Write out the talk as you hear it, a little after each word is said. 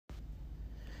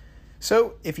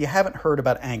So, if you haven't heard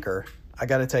about Anchor, I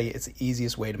got to tell you, it's the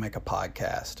easiest way to make a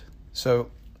podcast. So,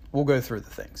 we'll go through the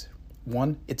things.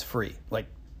 One, it's free, like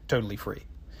totally free.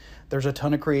 There's a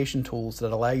ton of creation tools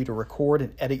that allow you to record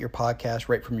and edit your podcast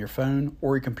right from your phone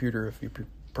or your computer if you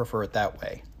prefer it that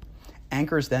way.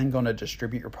 Anchor is then going to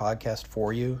distribute your podcast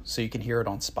for you so you can hear it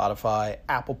on Spotify,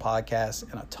 Apple Podcasts,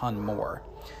 and a ton more.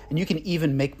 And you can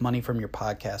even make money from your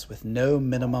podcast with no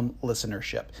minimum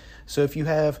listenership. So if you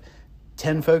have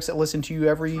 10 folks that listen to you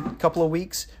every couple of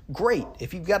weeks, great.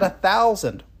 If you've got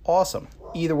 1,000, awesome.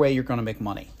 Either way, you're going to make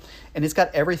money. And it's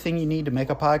got everything you need to make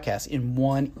a podcast in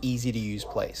one easy-to-use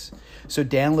place. So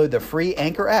download the free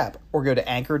Anchor app or go to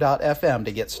anchor.fm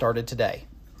to get started today.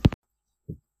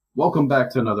 Welcome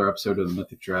back to another episode of the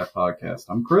Mythic Draft Podcast.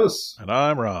 I'm Chris. And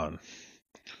I'm Ron.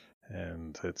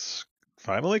 And it's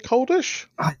finally coldish.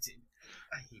 I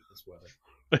hate this weather.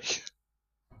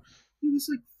 It was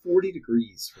like 40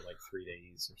 degrees for like 3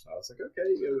 days or so. I was like, okay,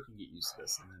 yeah, we can get used to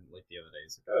this. And then like the other day,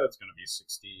 it's like, oh, it's going to be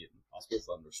 60 and possible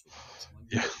thunderstorms. I'm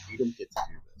like, yeah, we don't get to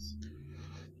do this.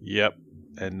 Yep.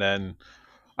 And then,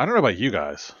 I don't know about you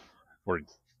guys. We're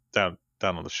down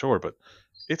on the shore, but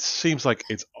it seems like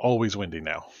it's always windy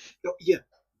now. Oh, yeah.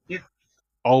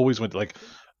 Always windy. Like,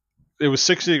 it was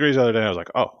 60 degrees the other day. I was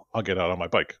like, oh, I'll get out on my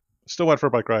bike. Still went for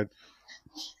a bike ride.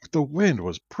 But the wind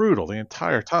was brutal the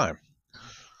entire time.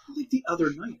 Like the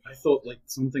other night, I thought like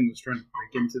something was trying to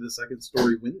break into the second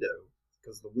story window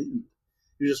because of the wind.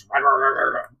 You just oh my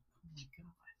God.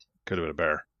 Could have been a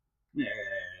bear. Yeah,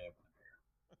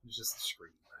 it was just a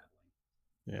scream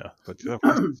rattling. Yeah, but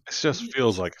it just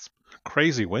feels like it's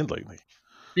crazy wind lately.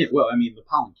 Yeah, well, I mean the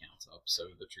pollen count's up, so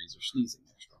the trees are sneezing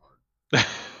extra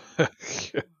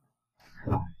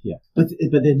hard. Yeah, but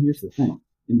then here's the thing: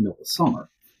 in the middle of summer,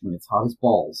 when it's hot as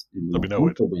balls and we don't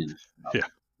want the wind, Yeah.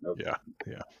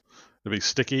 It'll be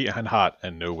sticky and hot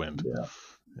and no wind. Yeah,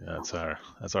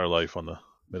 that's our life on the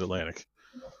Mid-Atlantic.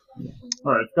 Yeah.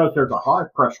 All right, because there's a high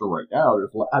pressure right now.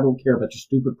 I don't care about your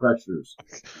stupid pressures.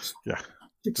 Yeah,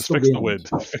 just fix the wind.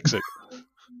 Fix it.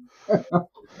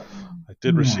 I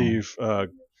did receive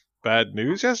bad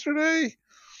news yesterday.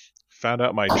 Found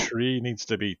out my tree needs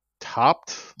to be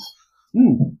topped.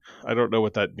 I don't know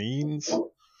what that means.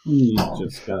 You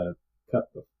just gotta cut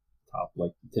the top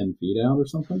like 10 feet out or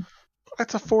something.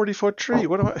 That's a 40-foot tree.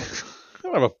 What am I? I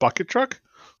don't have a bucket truck.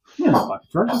 Yeah, a bucket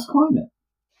truck. Just climb it.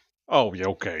 Oh, yeah,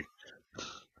 okay.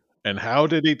 And how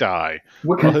did he die?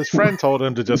 Well, his friend told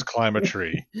him to just climb a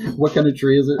tree. What kind of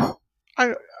tree is it?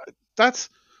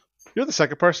 You're the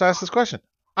second person to ask this question.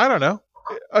 I don't know.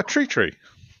 A tree.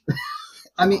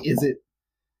 I mean, is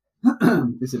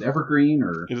it evergreen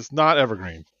or? It is not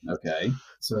evergreen. Okay,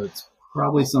 so it's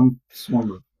probably some sort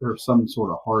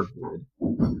of hardwood.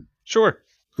 Sure.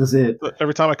 Does it?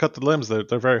 Every time I cut the limbs, they're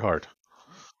very hard.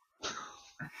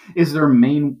 Is there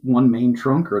one main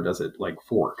trunk, or does it like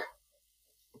fork?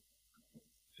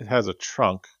 It has a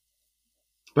trunk.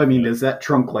 But I mean, does that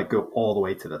trunk like go all the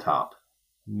way to the top?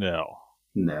 No.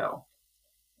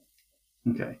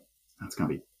 Okay, that's gonna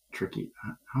be tricky.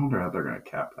 I wonder how they're gonna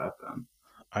cap that then.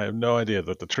 I have no idea.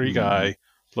 That the tree guy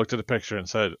looked at the picture and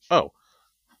said, "Oh,"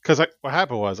 because what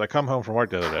happened was I come home from work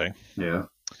the other day. Yeah.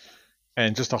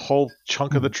 And just a whole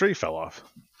chunk of the tree fell off.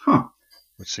 Huh.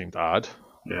 Which seemed odd.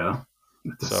 Yeah.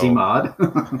 It does seem odd.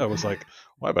 I was like,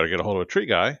 well, I better get a hold of a tree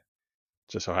guy.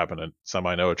 Just so happened to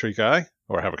somebody know a tree guy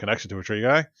or have a connection to a tree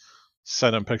guy.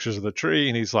 Send him pictures of the tree,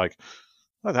 and he's like,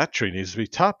 oh, that tree needs to be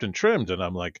topped and trimmed. And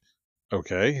I'm like,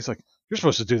 okay. He's like, you're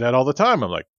supposed to do that all the time. I'm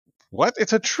like, what?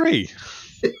 It's a tree.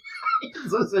 You're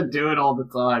supposed to do it all the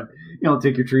time. You don't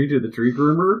take your tree to the tree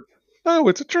groomer? No,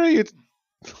 it's a tree.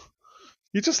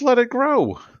 You just let it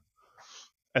grow.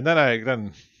 And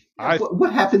then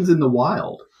what happens in the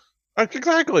wild?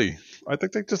 Exactly. I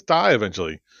think they just die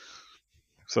eventually.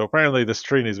 So apparently this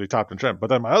tree needs to be topped and trimmed. But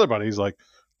then my other buddy's like,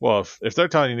 well, if they're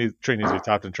telling you the tree needs to be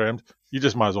topped and trimmed, you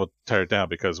just might as well tear it down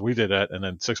because we did that, and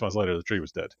then 6 months later the tree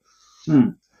was dead.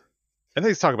 And then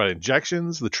he's talking about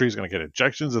injections. The tree's going to get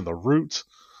injections in the roots.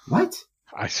 What?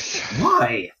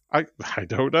 Why? I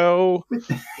don't know.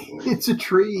 It's a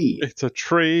tree. It's a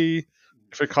tree.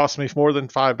 If it costs me more than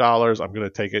 $5, I'm going to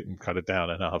take it and cut it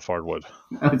down, and I'll have hardwood.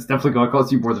 It's definitely going to cost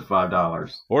you more than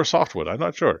 $5. Or softwood. I'm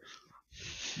not sure.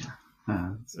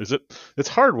 Is it? It's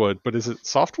hardwood, but is it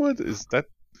softwood? Is that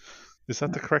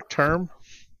the correct term?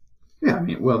 Yeah, I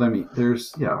mean,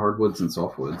 there's hardwoods and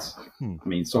softwoods. I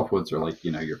mean, softwoods are like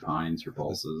your pines, your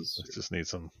balsas. It just needs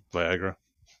some Viagra.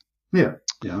 Yeah,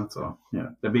 that's all. Yeah,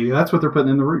 maybe that's what they're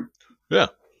putting in the root. Yeah.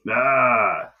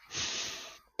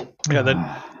 Yeah,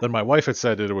 then my wife had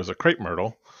said that it was a crepe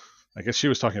myrtle. I guess she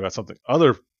was talking about something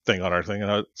other thing on our thing,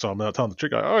 and so I'm telling the tree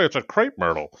guy, "Oh, it's a crepe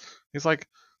myrtle." He's like,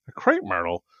 "A crepe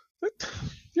myrtle?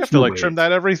 You have to like trim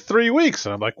that every 3 weeks."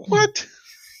 And I'm like, "What?"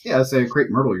 Yeah, say a crepe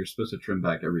myrtle you're supposed to trim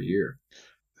back every year.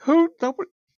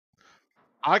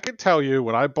 I can tell you,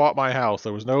 when I bought my house,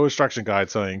 there was no instruction guide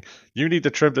saying you need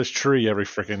to trim this tree every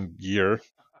freaking year,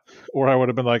 or I would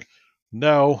have been like,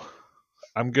 "No,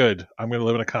 I'm good. I'm going to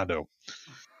live in a condo."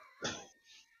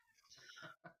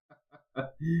 I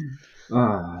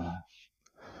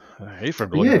hate for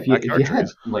him to look at if you had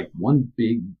like one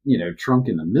big, trunk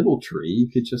in the middle tree, you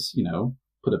could just,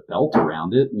 put a belt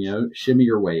around it and, shimmy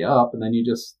your way up, and then you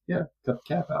just, cut the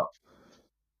cap out.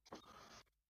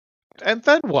 And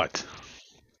then what?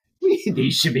 They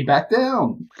shimmy back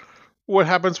down. What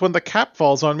happens when the cap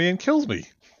falls on me and kills me?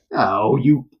 Oh,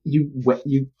 you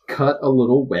cut a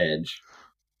little wedge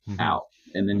out,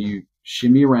 and then you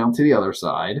shimmy around to the other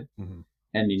side, and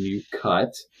then you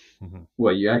cut.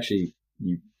 Well, you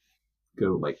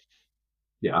go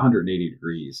 180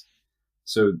 degrees.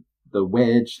 So the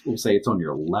wedge, we'll say it's on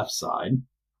your left side.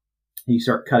 You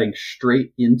start cutting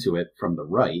straight into it from the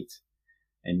right,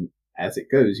 and as it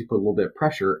goes, you put a little bit of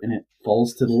pressure, and it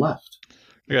falls to the left.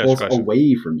 It falls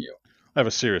away from you. I have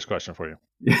a serious question for you.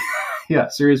 Yeah,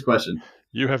 serious question.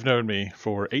 You have known me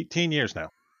for 18 years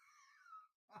now.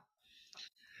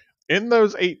 In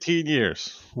those 18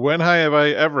 years, when have I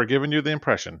ever given you the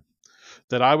impression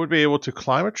that I would be able to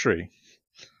climb a tree,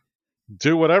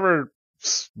 do whatever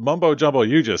mumbo jumbo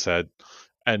you just said,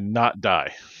 and not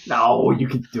die? No, you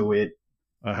could do it.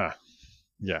 Yeah.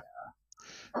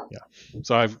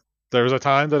 So there was a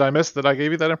time that I missed that I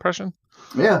gave you that impression?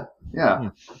 Yeah.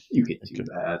 You could do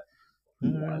that.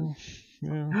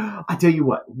 Yeah. I tell you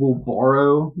what, we'll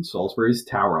borrow Salisbury's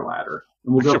tower ladder,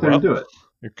 and we'll go up there and do it.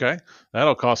 Okay.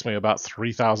 That'll cost me about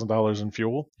 $3,000 in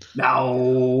fuel.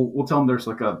 No, we'll tell them there's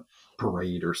like a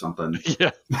parade or something. Yeah.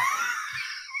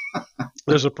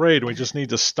 There's a parade. We just need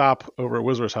to stop over at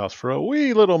Wizard's house for a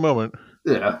wee little moment.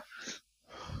 Yeah.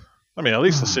 I mean, at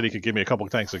least the city could give me a couple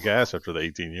of tanks of gas after the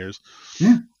 18 years.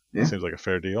 Yeah. Seems like a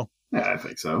fair deal. Yeah, I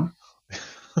think so.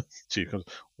 Chief comes,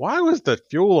 why was the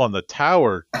fuel on the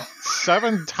tower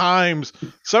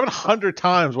 700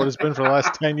 times what it's been for the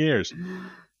last 10 years?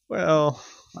 Well,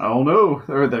 I don't know.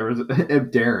 There was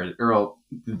Darren, or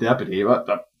the deputy.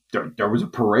 There was a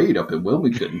parade up in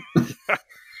Wilmington.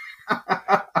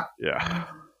 Yeah.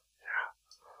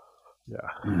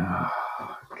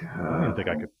 Oh, God. I don't think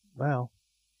I could. Well,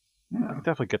 I could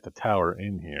definitely get the tower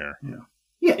in here.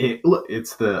 Yeah. Look,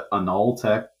 it's the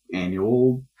Analtech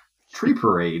annual tree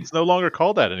parade. It's no longer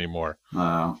called that anymore.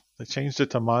 Oh. They changed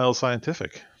it to Miles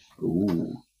Scientific.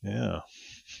 Ooh. Yeah.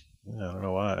 I don't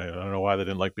know why. I don't know why they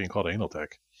didn't like being called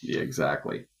Analtech. Yeah,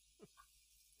 exactly.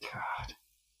 God.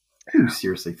 Who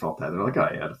seriously thought that? They're like, oh,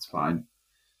 yeah, that's fine.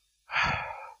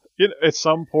 It's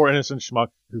some poor innocent schmuck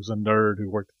who's a nerd who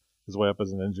worked his way up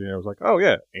as an engineer. Was like, oh,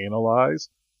 yeah, analyze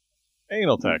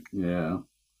Analtech. Yeah.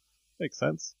 Makes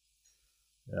sense.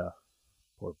 Yeah.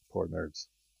 Poor nerds.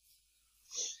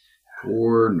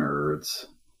 Poor nerds.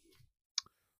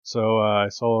 So I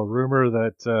saw a rumor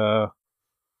that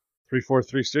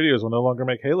 343 Studios will no longer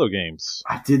make Halo games.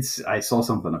 I saw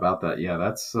something about that. Yeah,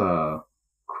 that's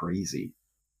crazy.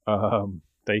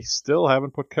 They still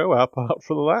haven't put co-op out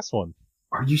for the last one.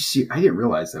 Are you serious? I didn't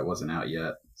realize that wasn't out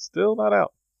yet. Still not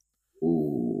out.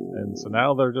 Ooh. And so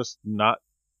now they're just not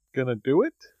gonna do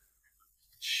it?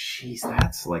 Jeez,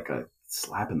 that's like a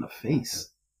slap in the face.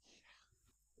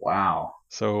 Wow.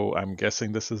 So I'm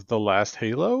guessing this is the last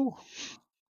Halo?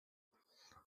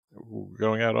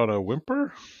 Going out on a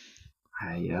whimper?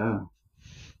 Yeah.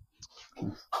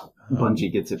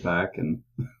 Bungie gets it back, and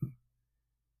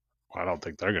I don't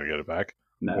think they're going to get it back.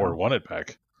 No. Or want it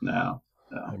back. No.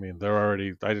 I mean, they're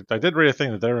already... I did read a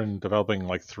thing that they're developing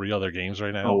like 3 other games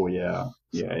right now. Oh, yeah.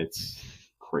 Yeah, it's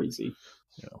crazy.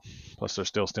 Plus, they're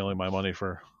still stealing my money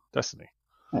for Destiny.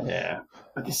 Yeah.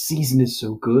 But this season is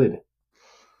so good.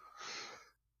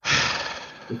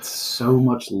 It's so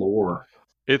much lore.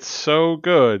 It's so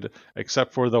good,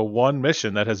 except for the one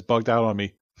mission that has bugged out on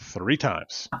me 3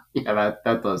 times. Yeah,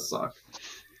 that does suck.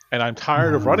 And I'm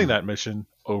tired of running that mission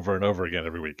over and over again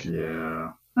every week.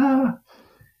 Yeah.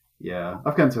 Yeah.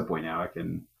 I've gotten to a point now I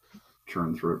can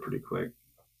churn through it pretty quick.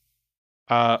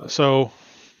 So...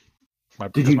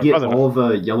 Did you get all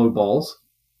the yellow balls?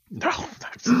 No.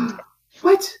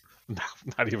 What? No,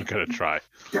 not even going to try.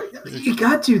 You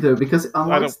got to, though, because it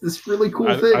unlocks this really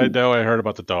cool thing. I know I heard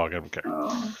about the dog. I don't care.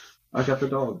 I got the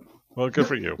dog. Well, good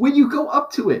for you. When you go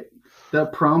up to it, the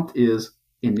prompt is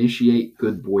initiate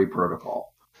good boy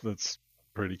protocol. That's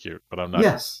pretty cute, but I'm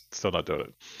not. Still not doing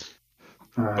it.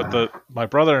 But my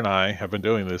brother and I have been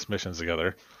doing these missions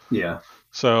together. Yeah.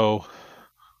 So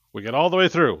we get all the way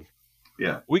through.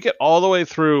 Yeah. We get all the way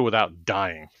through without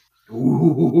dying.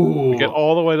 Ooh. We get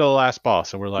all the way to the last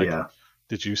boss, and we're like, Yeah.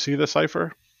 did you see the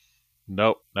cipher?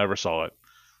 Nope, never saw it.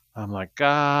 I'm like,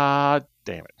 God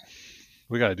damn it.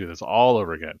 We got to do this all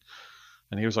over again.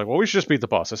 And he was like, well, we should just beat the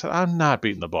boss. I said, I'm not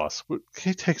beating the boss.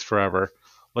 It takes forever.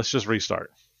 Let's just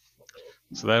restart.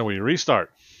 So then we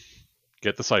restart.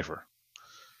 Get the cipher.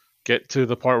 Get to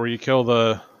the part where you kill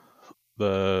the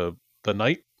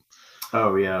knight.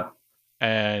 Oh, yeah.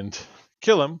 And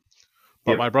kill him.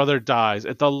 But my brother dies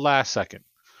at the last second.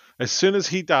 As soon as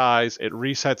he dies, it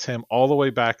resets him all the way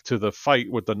back to the fight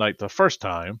with the knight the first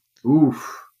time.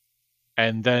 Oof.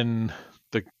 And then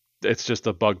it's just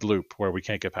a bugged loop where we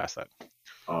can't get past that.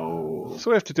 Oh.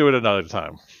 So we have to do it another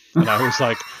time. And I was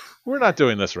like, we're not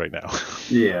doing this right now.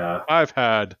 Yeah. I've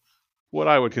had what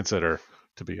I would consider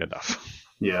to be enough.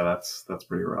 Yeah, that's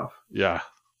pretty rough. Yeah.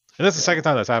 And that's the second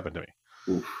time that's happened to me.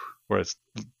 Oof. Where it's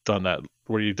done that,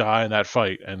 where you die in that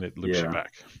fight and it loops you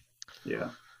back. Yeah.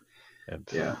 And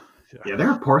yeah, there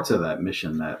are parts of that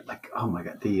mission that, like, oh my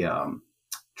God, the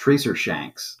tracer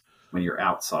shanks when you're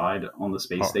outside on the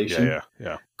space station.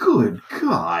 Yeah. Good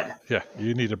God. Yeah,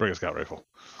 you need to bring a scout rifle.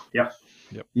 Yeah.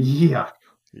 Yep. Yeah.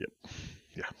 Yep.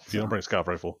 Yeah. If you don't bring a scout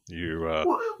rifle, you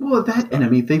well, that, and I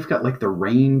mean, they've got like the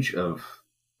range of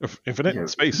infinite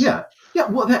space. Yeah. Yeah.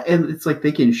 Well, that, and it's like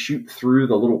they can shoot through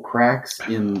the little cracks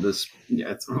in this.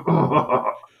 Yeah. It's.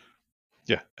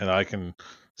 Yeah, and I can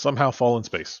somehow fall in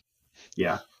space.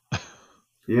 Yeah.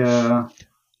 Yeah.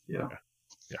 Yeah.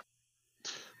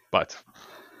 But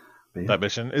that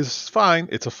mission is fine.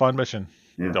 It's a fun mission.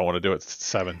 Yeah. Don't want to do it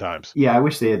 7 times. Yeah, I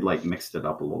wish they had like mixed it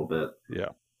up a little bit. Yeah.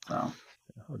 So.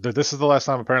 This is the last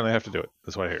time apparently I have to do it.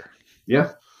 That's what I hear.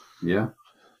 Yeah. Yeah.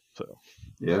 So.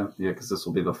 Yeah, because this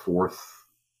will be the 4th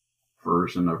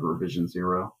version of Revision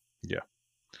 0. Yeah.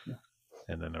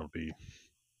 And then it'll be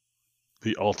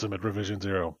the ultimate Revision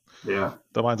 0. Yeah.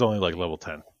 The mine's only like level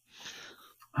 10.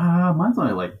 Mine's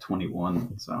only like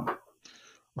 21, so.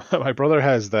 My brother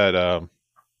has that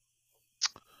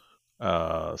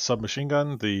submachine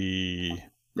gun, the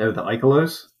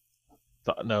Ikelos?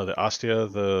 The Ostia,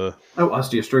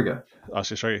 Ostia Striga.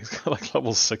 Ostia Striga, he's got like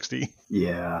level 60.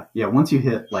 Yeah. Yeah, once you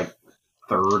hit like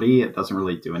 30, it doesn't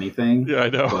really do anything. Yeah, I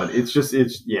know. But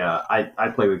I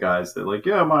play with guys that like,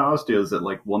 my Ostia is at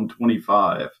like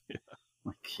 125. Yeah.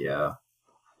 Like, yeah.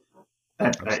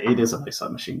 It is a nice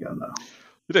submachine gun, though.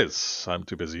 It is. I'm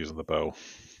too busy using the bow.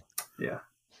 Yeah.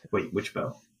 Wait, which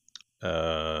bow?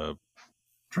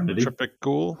 Trinity? Tripic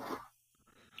Ghoul?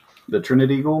 The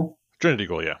Trinity Ghoul? Trinity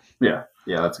Ghoul, yeah. Yeah.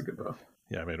 Yeah, that's a good bow.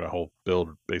 Yeah, I made my whole build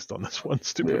based on this one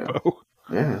stupid bow.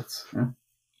 Yeah,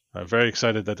 I'm very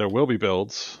excited that there will be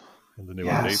builds in the new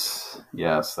update.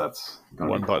 Yes, that's going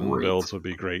to be one-button great. builds would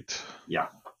be great. Yeah.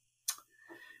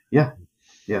 Yeah.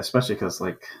 Yeah, especially because,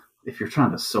 like, if you're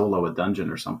trying to solo a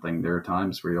dungeon or something, there are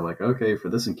times where you're like, okay, for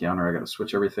this encounter, I got to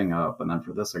switch everything up, and then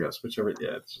for this, I got to switch everything.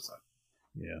 Yeah, it's just like...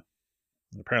 Yeah.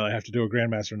 Apparently, I have to do a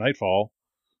Grandmaster Nightfall.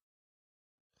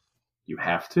 You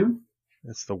have to?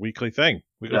 It's the weekly thing.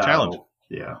 Weekly challenge.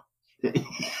 Yeah.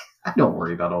 I don't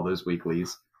worry about all those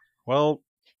weeklies. Well,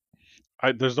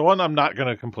 there's the one I'm not going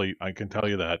to complete. I can tell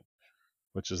you that,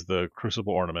 which is the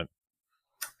Crucible Ornament.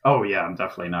 Oh, yeah, I'm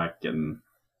definitely not getting...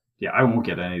 Yeah, I won't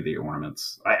get any of the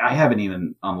ornaments. I haven't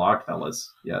even unlocked Velas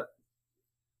yet.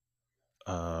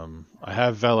 I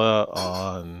have Vela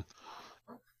on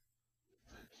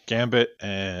Gambit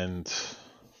and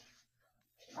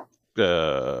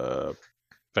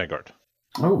Vanguard.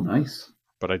 Oh, nice.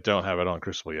 But I don't have it on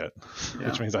Crucible yet,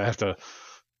 which means I have to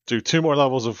do 2 more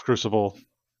levels of Crucible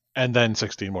and then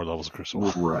 16 more levels of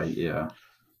Crucible. Right, yeah.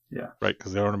 Yeah. Right,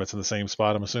 because the ornament's in the same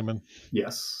spot, I'm assuming?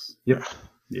 Yes. Yep.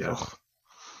 Yeah.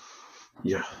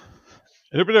 Yeah.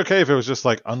 It would be okay if it was just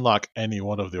like unlock any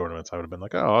one of the ornaments. I would have been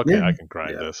like, oh, okay, I can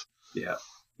grind this. Yeah.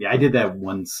 Yeah, I did that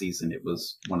one season. It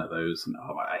was one of those, and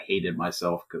I hated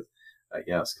myself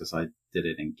because I did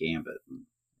it in Gambit.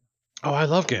 Oh, I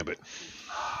love Gambit.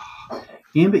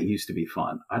 Gambit used to be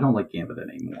fun. I don't like Gambit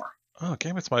anymore. Oh,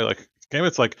 Gambit's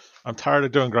like, I'm tired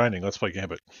of doing grinding. Let's play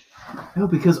Gambit. No,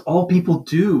 because all people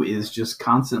do is just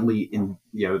constantly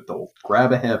they'll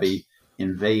grab a heavy,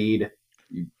 invade,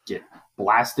 you get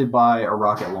blasted by a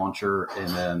rocket launcher, and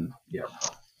then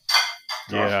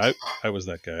I was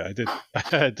that guy. I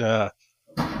had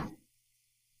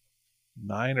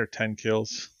 9 or 10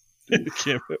 kills in the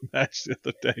Gambit match the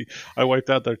other day. I wiped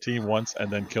out their team once and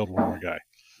then killed one more guy.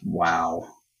 Wow.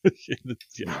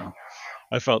 Yeah.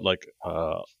 I felt like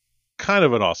kind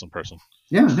of an awesome person.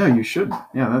 Yeah, no, you should.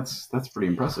 Yeah, that's pretty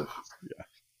impressive.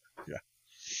 Yeah.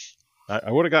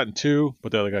 I would have gotten 2,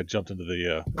 but the other guy jumped into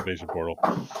the invasion portal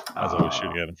as I was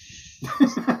shooting at him.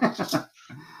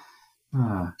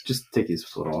 Just take his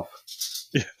foot off.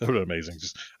 Yeah, that would have been amazing.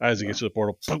 Just as he gets to the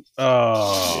portal, boom.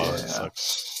 Oh, Yeah. that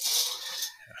sucks.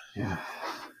 Yeah.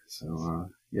 So,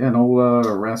 and old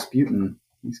Rasputin,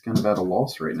 he's kind of at a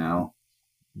loss right now.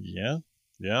 Yeah.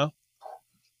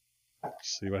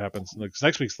 See what happens.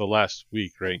 Next week's the last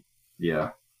week, right?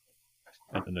 Yeah.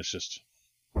 And then it's just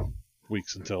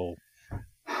weeks until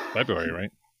February,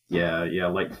 right? Yeah.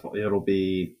 Like, it'll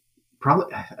be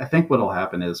probably, I think what'll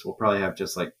happen is we'll probably have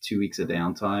just like 2 weeks of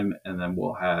downtime, and then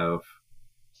we'll have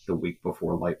the week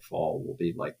before Lightfall will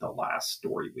be like the last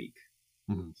story week.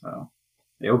 Mm-hmm. So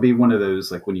it'll be one of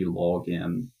those, like when you log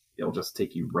in, it'll just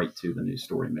take you right to the new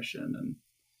story mission, and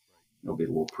it'll be a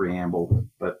little preamble.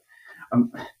 But I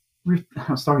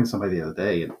was talking to somebody the other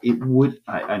day, and it would,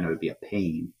 I know it'd be a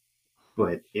pain,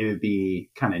 but it would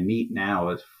be kind of neat now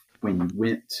if when you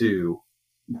went to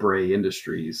Bray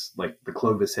Industries, like the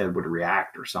Clovis head would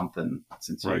react or something,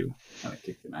 since you kind of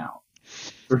kicked him out,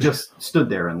 or just stood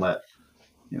there and let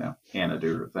Anna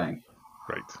do her thing.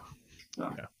 Right.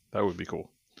 So. Yeah, that would be cool.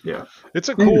 Yeah, it's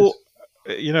a cool.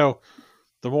 The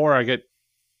more I've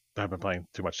been playing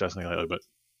too much Destiny lately, but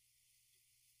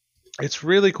it's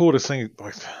really cool to think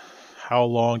like how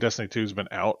long Destiny 2's been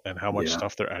out and how much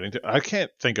stuff they're adding to. I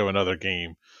can't think of another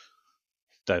game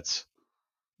that's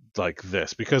like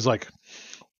this, because like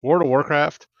World of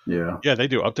Warcraft, they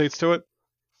do updates to it,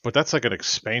 but that's like an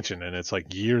expansion and it's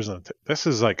like years. This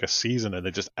is like a season and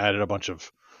they just added a bunch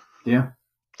of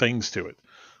things to it.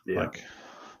 Like,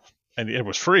 and it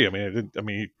was free. I mean,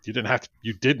 you didn't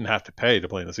have to pay to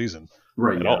play in the season,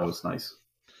 right? Yeah, that was nice.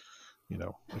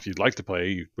 If you'd like to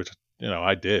play, which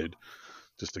I did,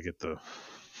 just to get the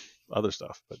other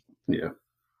stuff. But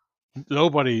no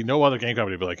other game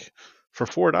company would be like, for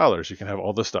 $4 you can have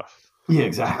all this stuff. Yeah,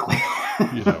 exactly.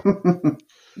 Yeah.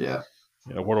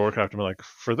 World of Warcraft, I'm like,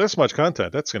 for this much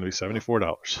content, that's going to be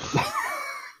 $74.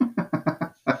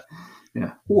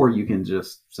 Yeah, or you can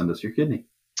just send us your kidney.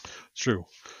 It's true.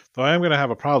 Though I am going to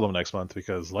have a problem next month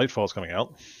because Lightfall's coming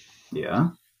out. Yeah.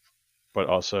 But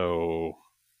also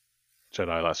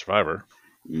Jedi Last Survivor.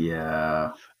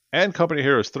 Yeah. And Company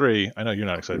Heroes 3. I know you're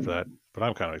not excited for that, but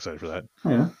I'm kind of excited for that.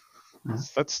 Yeah.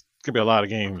 That's going to be a lot of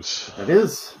games. It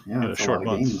is. Yeah. In a short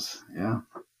month. Games. Yeah.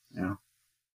 Yeah.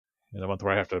 In a month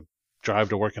where I have to drive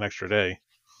to work an extra day.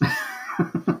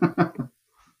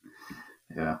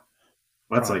 Yeah.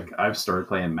 Well, that's like, I've started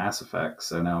playing Mass Effect,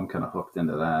 so now I'm kind of hooked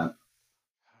into that.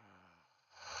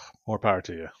 More power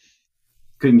to you.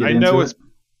 Couldn't get into it?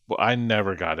 Well, I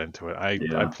never got into it.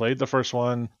 I played the first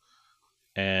one,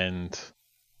 and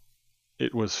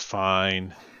it was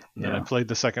fine. And then I played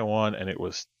the second one, and it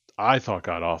was, I thought,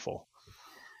 god awful.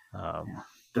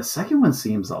 The second one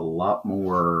seems a lot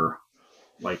more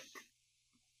like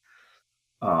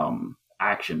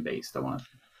action based, I want to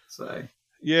say.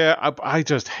 Yeah, I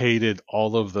just hated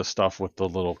all of the stuff with the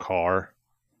little car.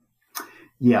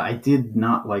 Yeah, I did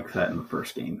not like that in the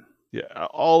first game. Yeah,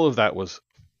 all of that was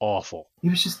awful.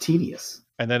 It was just tedious.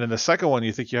 And then in the second one,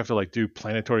 you think you have to like do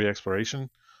planetary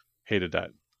exploration. Hated that.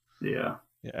 Yeah.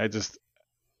 Yeah,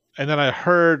 and then I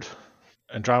heard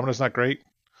Andromeda's not great.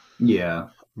 Yeah.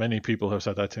 Many people have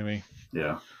said that to me.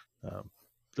 Yeah.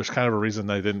 There's kind of a reason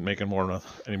they didn't make any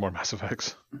more Mass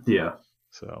Effects. Yeah.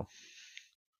 So,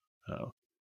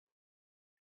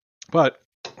 but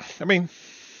I mean,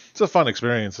 it's a fun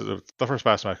experience. The first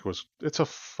Mass Effect it's a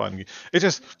fun. It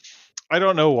just, I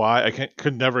don't know why.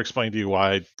 Could never explain to you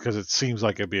why, because it seems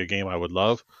like it'd be a game I would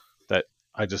love. That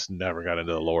I just never got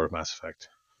into the lore of Mass Effect.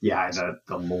 Yeah,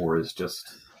 the lore is just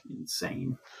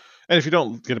insane. And if you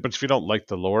don't get it, but if you don't like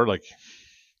the lore, like,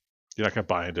 you're not gonna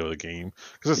buy into the game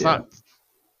because it's not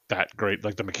that great.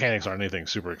 Like, the mechanics aren't anything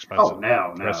super expensive. Oh,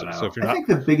 no. So if I think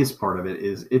the biggest part of it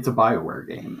is it's a BioWare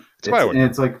game. BioWare. And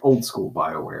it's like old school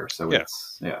BioWare. So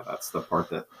that's the part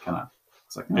that kind of,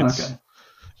 it's like, okay.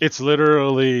 It's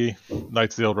literally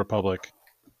Knights of the Old Republic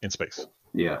in space.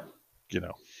 Yeah.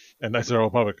 And Knights of the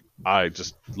Old Republic, I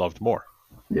just loved more.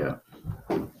 Yeah.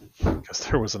 Because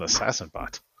there was an assassin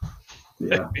bot.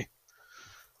 Yeah.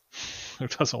 Who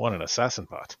doesn't want an assassin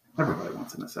bot? Everybody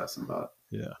wants an assassin bot.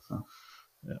 Yeah. So.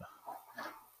 Yeah.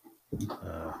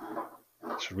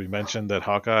 Should we mention that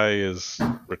Hawkeye is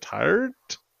retired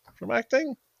from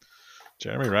acting?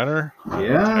 Jeremy Renner?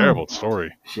 Yeah. Terrible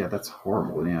story. Yeah, that's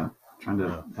horrible. Yeah. Trying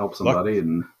to help somebody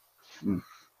and...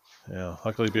 Yeah,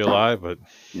 luckily be alive, but...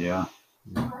 Yeah.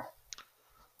 I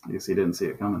guess he didn't see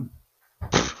it coming.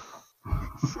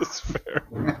 That's fair.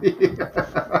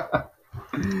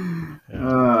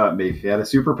 Maybe if he had a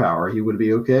superpower, he would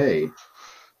be okay.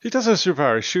 He does have a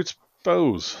superpower. He shoots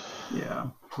bows Yeah.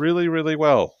 really, really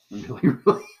well. Really,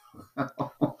 really.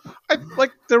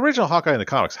 Like the original Hawkeye in the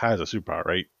comics has a superpower,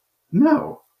 right?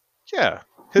 No. Yeah,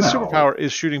 his No. superpower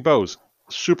is shooting bows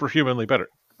superhumanly better.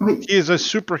 Wait. He is a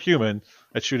superhuman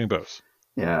at shooting bows.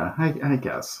 Yeah, I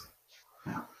guess.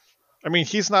 I mean,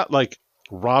 he's not like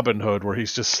Robin Hood where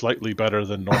he's just slightly better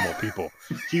than normal people.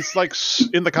 He's like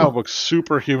in the comic book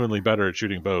superhumanly better at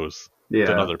shooting bows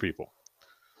than other people.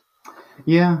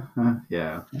 Yeah,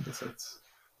 yeah. I guess that's.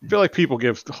 I feel like people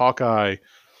give Hawkeye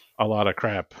a lot of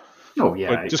crap. Oh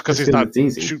yeah, but just because he's not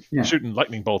easy. shooting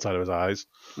lightning bolts out of his eyes.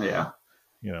 Yeah.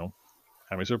 You know,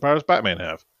 how many superpowers Batman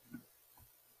have?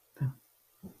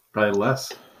 Probably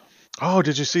less. Oh,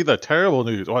 did you see the terrible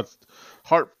news? What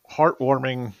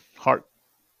heartwarming,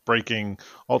 heartbreaking,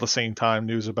 all the same time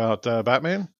news about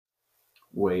Batman?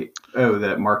 Wait. Oh,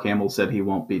 that Mark Hamill said he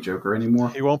won't be Joker anymore?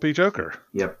 He won't be Joker.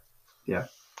 Yep. Yeah.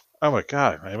 Oh my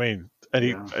god. I mean,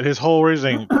 and his whole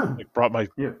reasoning like, brought my...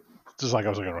 Yeah. Just like I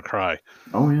was going to cry.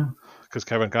 Oh, yeah. Because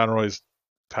Kevin Conroy's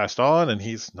passed on and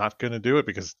he's not going to do it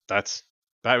because that's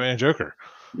Batman and Joker.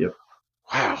 Yep.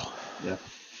 Wow. Yeah.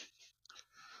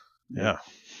 Yeah.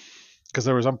 Because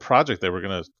there was some project they were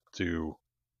going to do,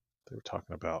 they were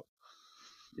talking about.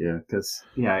 Yeah, because,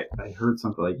 I heard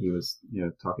something like he was,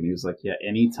 talking. He was like, yeah,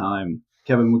 anytime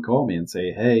Kevin would call me and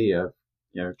say, hey,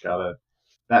 got a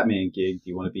Batman gig. Do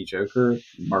you want to be Joker?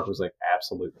 And Mark was like,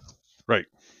 absolutely. Right.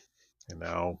 And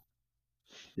now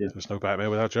there's no Batman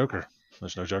without Joker.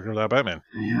 There's no Joker without Batman.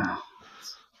 Yeah.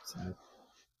 Sad.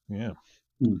 Yeah.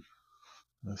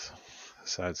 That's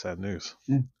sad news.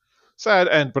 Yeah.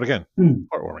 Sad, but again,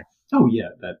 heartwarming. Oh, yeah.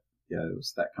 It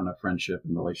was that kind of friendship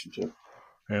and relationship.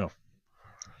 Yeah.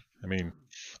 I mean,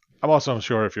 I'm also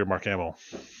unsure if you're Mark Hamill,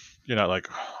 you're not like,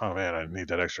 oh man, I need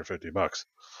that extra $50.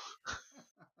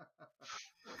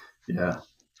 Yeah.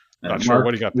 Not Mark, sure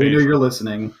what he got paid. We know you're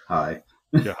listening. Hi.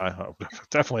 Yeah,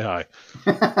 definitely high.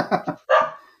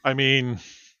 I mean,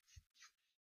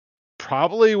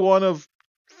 probably one of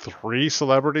 3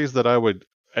 celebrities that I would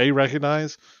A,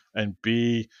 recognize, and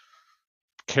B,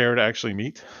 care to actually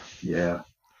meet. Yeah.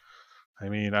 I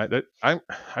mean, I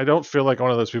don't feel like one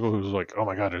of those people who's like, oh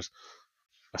my god, there's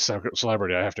a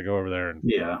celebrity, I have to go over there and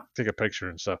take a picture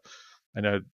and stuff. I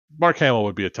know Mark Hamill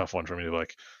would be a tough one for me to be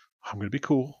like, I'm going to be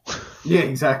cool. Yeah,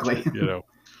 exactly.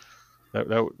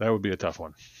 That would be a tough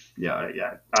one.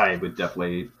 Yeah. I would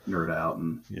definitely nerd out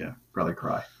and probably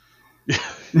cry.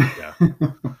 Yeah.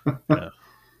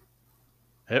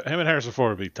 Him and Harrison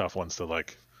Ford would be tough ones to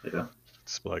like. Yeah.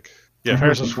 Just like, if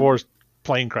Harrison Ford's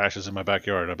plane crashes in my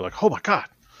backyard, I'd be like, oh my god.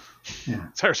 Yeah.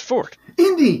 It's Harrison Ford.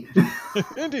 Indy!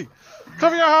 Indy!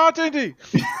 Cover your heart, Indy!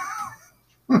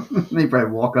 They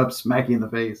probably walk up, smack you in the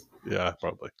face. Yeah,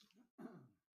 probably.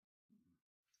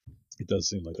 He does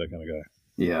seem like that kind of guy.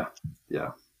 Yeah.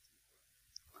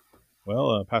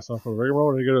 Well, passing on from the rigmarole,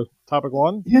 we're going to go to topic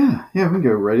 1? Yeah, we can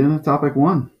go right into topic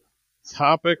 1.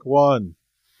 Topic 1.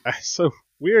 So,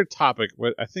 weird topic,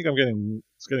 but I think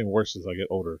it's getting worse as I get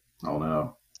older. Oh,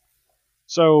 no.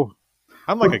 So,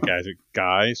 I'm like a gadget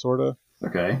guy, sort of.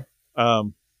 Okay.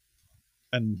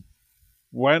 And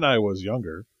when I was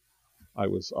younger, I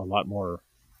was a lot more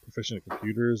proficient at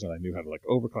computers, and I knew how to like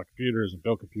overclock computers and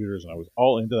build computers, and I was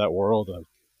all into that world, and I was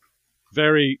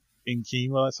very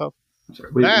keen with that stuff.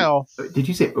 Wait, now, did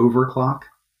you say overclock?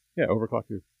 Yeah, overclock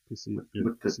your PC.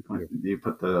 You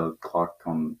put the clock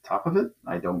on top of it?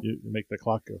 I don't. You make the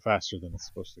clock go faster than it's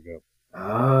supposed to go.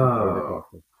 Oh.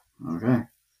 Okay.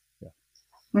 Yeah.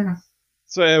 Okay.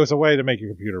 So it was a way to make your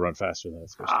computer run faster than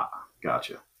it's supposed to.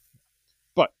 Gotcha.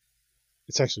 But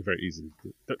it's actually very easy.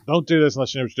 Don't do this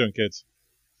unless you know what you're doing, kids,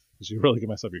 because you really can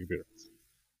mess up your computer.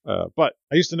 But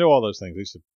I used to know all those things. I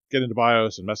used to get into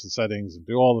BIOS and mess with settings and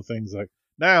do all the things like.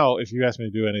 Now, if you ask me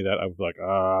to do any of that, I would be like,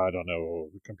 I don't know,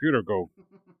 the computer go.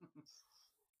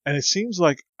 And it seems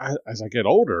like as I get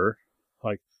older,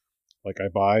 like I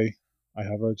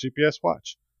have a GPS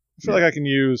watch. I feel like I can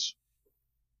use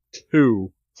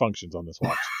 2 functions on this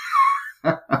watch.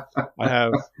 I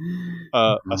have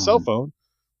a cell phone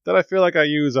that I feel like I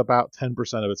use about 10%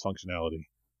 of its functionality.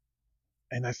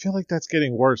 And I feel like that's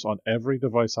getting worse on every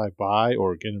device I buy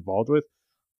or get involved with.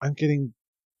 I'm getting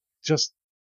just...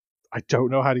 I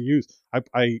don't know how to use.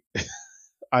 I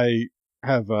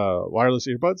have wireless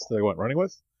earbuds that I went running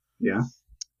with. Yeah.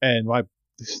 And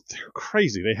they're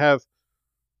crazy. They have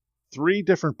 3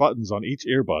 different buttons on each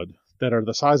earbud that are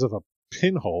the size of a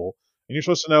pinhole, and you're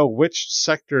supposed to know which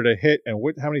sector to hit and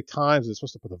how many times it's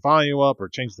supposed to put the volume up or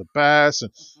change the bass.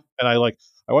 And I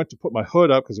went to put my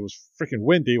hood up because it was freaking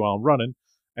windy while I'm running,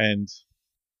 and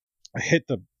I hit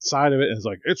the side of it and it's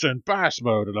like, it's in bass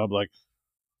mode, and I'm like,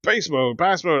 base mode,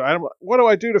 pass mode. What do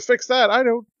I do to fix that? I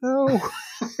don't know.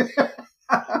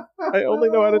 I only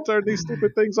know how to turn these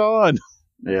stupid things on.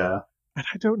 Yeah. And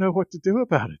I don't know what to do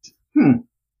about it.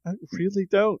 I really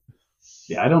don't.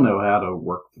 Yeah, I don't know how to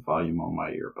work the volume on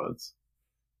my earbuds.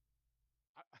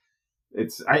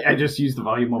 I just use the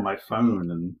volume on my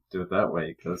phone and do it that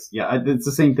way because it's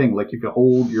the same thing. Like if you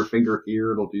hold your finger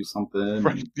here, it'll do something.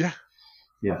 Right. Yeah.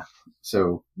 Yeah.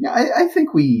 So yeah, I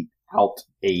think we out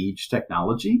age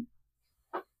technology.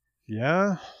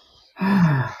 Yeah.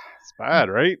 It's bad,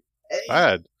 right? It's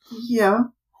bad. Yeah.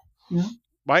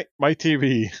 My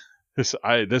TV. This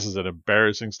is an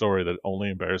embarrassing story that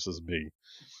only embarrasses me,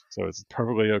 so it's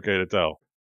perfectly okay to tell.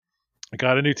 I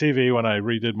got a new TV when I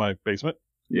redid my basement.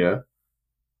 Yeah.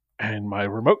 And my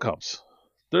remote comes.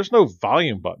 There's no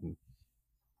volume button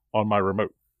on my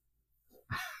remote.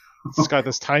 It's got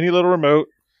this tiny little remote.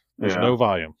 There's no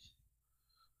volume,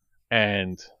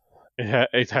 and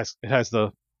it has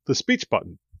the speech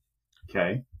button.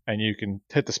 Okay. And you can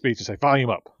hit the speech and say volume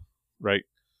up, right?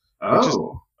 Oh. Which is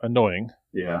annoying.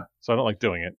 Yeah. So I don't like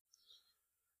doing it.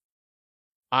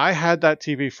 I had that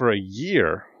TV for a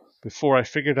year before I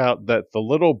figured out that the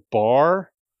little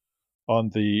bar on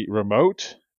the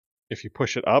remote, if you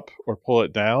push it up or pull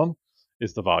it down,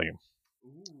 is the volume.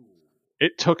 Ooh.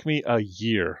 It took me a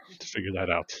year to figure that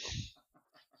out.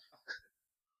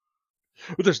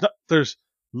 There's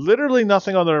literally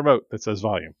nothing on the remote that says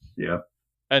volume. Yeah.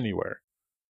 Anywhere.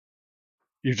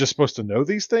 You're just supposed to know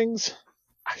these things?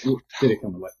 Did it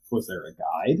come with, was there a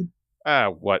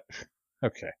guide? What?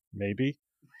 Okay, maybe.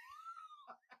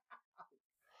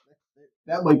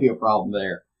 That might be a problem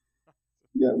there.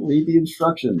 Yeah, read the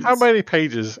instructions. How many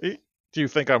pages do you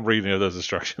think I'm reading of those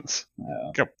instructions?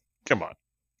 Come on.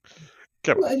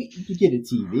 Well, you get a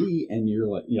TV and you're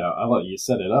like, I'll let you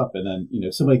set it up, and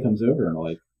then somebody comes over and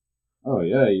like, oh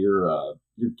yeah, your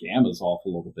gamma's off a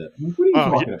little bit. I'm like, what are you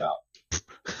talking about?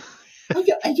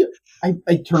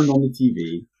 I turned on the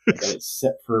TV. It's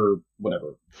set for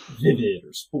whatever, Vivid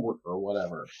or Sport or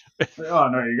whatever. Oh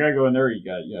no, you gotta go in there. You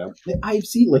got I've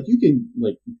seen you can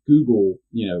Google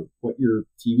what your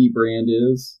TV brand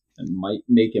is and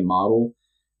make and model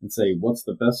and say what's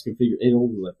the best configuration. It'll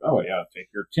be like, oh yeah, take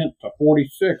your tint to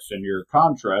 46 and your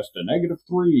contrast to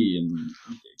 -3 and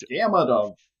gamma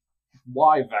to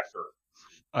Y vector.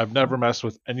 I've never messed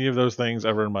with any of those things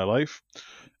ever in my life.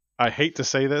 I hate to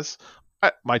say this.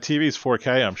 My TV is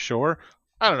 4K, I'm sure.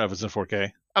 I don't know if it's in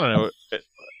 4K. I don't know.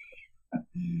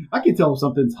 I can tell if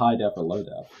something's high def or low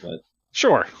def, but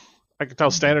sure, I can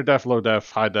tell standard def, low def,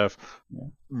 high def,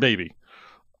 maybe.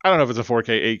 I don't know if it's a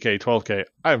 4K, 8K, 12K.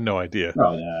 I have no idea.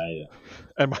 Oh yeah.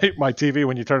 And my TV,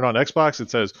 when you turn it on Xbox, it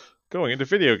says going into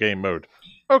video game mode.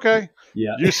 Okay.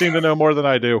 Yeah. You seem to know more than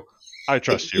I do. I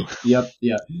trust you. Yep.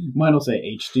 Yeah. Mine will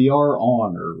say HDR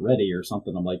on or ready or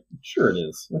something. I'm like, sure it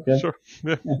is. Okay. Sure.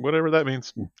 Yeah. Whatever that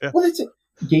means. Yeah. Well, that's it.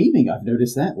 Gaming, I've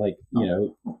noticed that,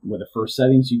 with the first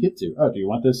settings you get to. Oh, do you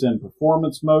want this in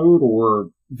performance mode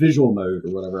or visual mode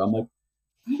or whatever? I'm like,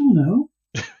 I don't know.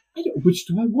 Which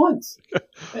do I want?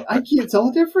 I can't tell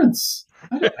the difference.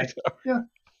 Yeah.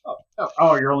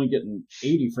 Oh, you're only getting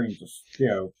 80 frames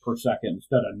per second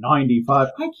instead of 95.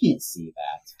 I can't see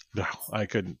that. No, I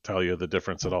couldn't tell you the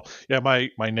difference at all. Yeah, my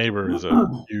neighbor is a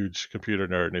huge computer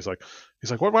nerd, and he's like,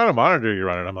 what kind of monitor are you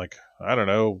running? I'm like, I don't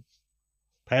know,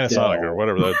 Panasonic or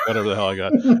whatever the hell I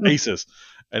got, Asus.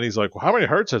 And he's like, well, how many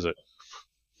hertz is it?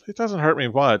 It doesn't hurt me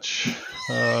much.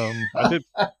 I did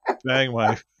bang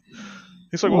my.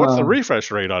 He's like, well, what's the refresh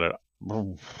rate on it?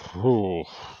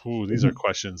 These are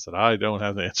questions that I don't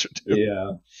have the answer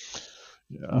to.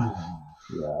 Yeah.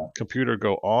 Computer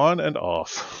go on and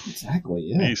off. Exactly.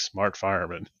 Yeah. Be smart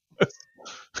fireman.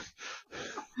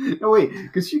 No, wait,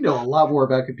 because you know a lot more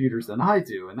about computers than I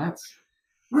do, and that's.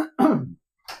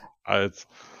 It's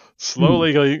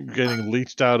slowly getting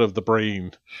leached out of the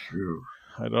brain. True.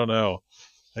 I don't know.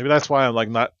 Maybe that's why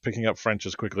I'm not picking up French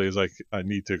as quickly as I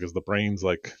need to, because the brain's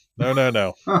like, no.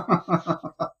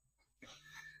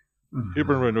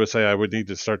 Huberman would say I would need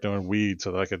to start doing weed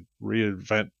so that I could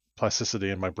reinvent plasticity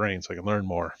in my brain so I can learn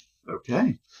more.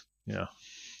 Okay. Yeah.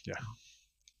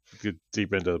 Get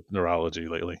deep into neurology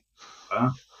lately.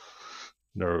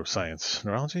 Neuroscience.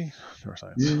 Neurology?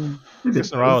 Neuroscience. Yeah. I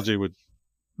guess neurology would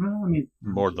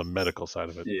more the medical side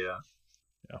of it. Yeah.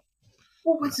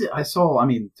 What was it? I saw,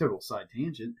 total side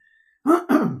tangent.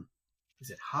 Is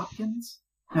it Hopkins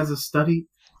has a study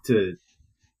to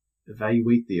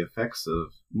evaluate the effects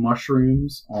of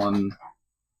mushrooms on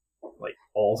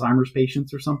Alzheimer's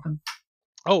patients or something?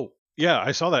 Oh, yeah,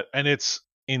 I saw that. And it's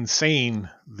insane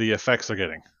the effects they're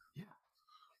getting. Yeah.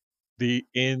 The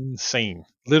insane.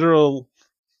 Literal,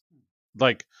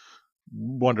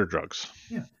 wonder drugs.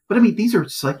 Yeah, but I mean, these are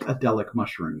psychedelic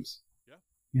mushrooms.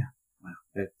 Yeah. Wow.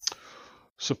 It's...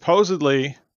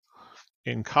 Supposedly,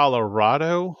 in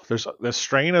Colorado, there's a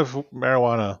strain of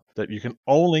marijuana that you can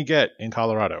only get in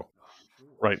Colorado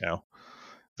right now.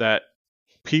 That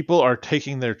people are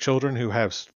taking their children who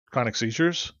have chronic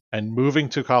seizures and moving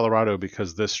to Colorado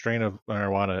because this strain of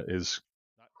marijuana is,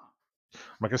 I'm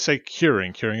not going to say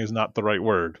curing is not the right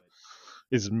word,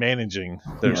 is managing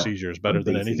their seizures better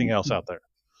than anything else out there.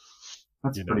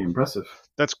 That's pretty impressive.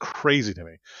 That's crazy to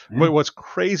me. Yeah. But what's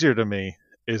crazier to me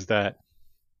is that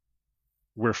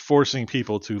we're forcing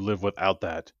people to live without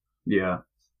that. Yeah.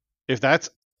 If that's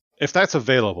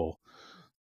available,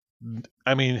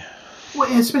 I mean...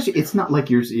 Well, especially, it's not like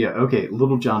you're... Yeah, okay,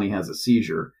 little Johnny has a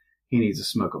seizure. He needs to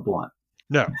smoke a blunt.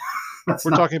 No.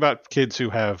 We're talking about kids who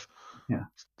have... Yeah.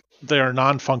 They are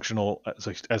non-functional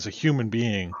as a human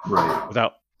being, right,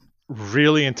 without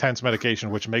really intense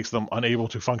medication, which makes them unable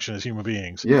to function as human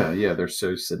beings. Yeah, they're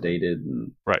so sedated.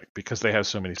 And... Right, because they have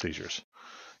so many seizures.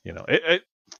 You know,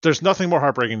 there's nothing more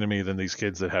heartbreaking to me than these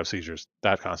kids that have seizures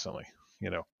that constantly. You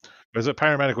know, as a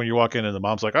paramedic, when you walk in and the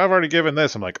mom's like, "I've already given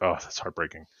this," I'm like, "Oh, that's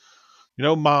heartbreaking." You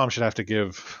know, mom should have to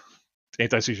give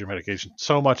anti-seizure medication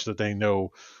so much that they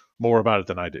know more about it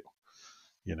than I do.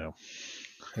 You know,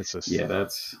 it's just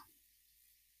that's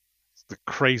the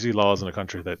crazy laws in the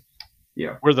country that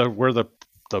we're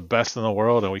the best in the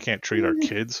world and we can't treat our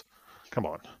kids. Come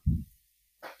on,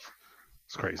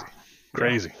 it's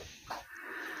crazy.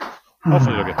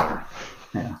 Hopefully it'll get better.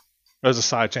 Yeah, there's a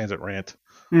side tangent rant.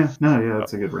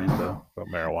 That's a good rant though about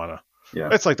marijuana. Yeah,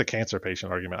 it's like the cancer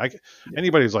patient argument.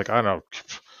 Anybody who's like, I don't know,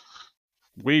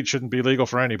 weed shouldn't be legal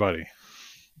for anybody.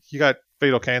 You got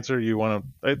fatal cancer,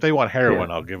 they want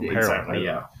heroin, I'll give them heroin.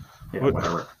 Exactly,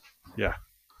 whatever. Yeah.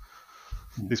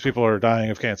 These people are dying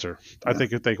of cancer. I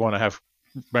think if they want to have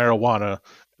marijuana,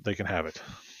 they can have it.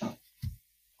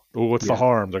 Ooh, what's the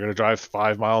harm? They're going to drive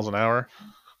 5 miles an hour?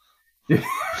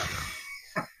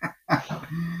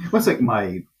 What's like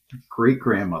my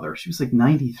great-grandmother, she was like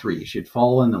 93. She had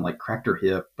fallen and like cracked her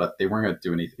hip, but they weren't going to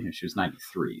do anything. She was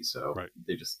 93, so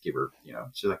they just give her,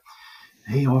 she's like,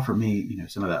 they offered me,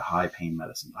 some of that high pain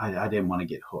medicine. I didn't want to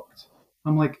get hooked.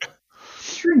 I'm like,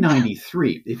 you're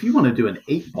 93. If you want to do an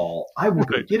 8-ball, I will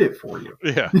go get it for you.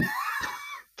 Yeah.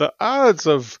 The odds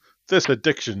of this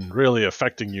addiction really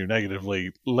affecting you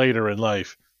negatively later in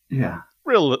life. Yeah.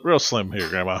 Real slim here,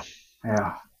 Grandma.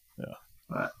 Yeah.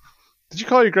 But did you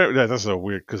call your grandma? Yeah, that's so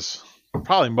weird because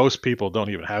probably most people don't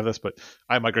even have this, but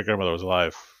my great-grandmother was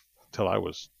alive till I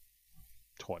was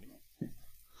 20.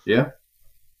 Yeah.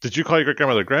 Did you call your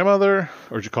great-grandmother grandmother,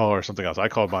 or did you call her something else? I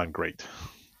called mine great.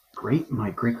 My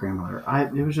great-grandmother.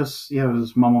 It was just, it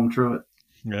was Mom Truitt.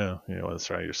 Yeah, that's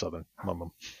right. You're Southern.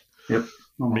 Mom. Yep.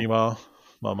 Mima,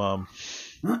 my mom.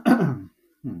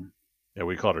 Yeah,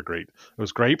 we called her Great. It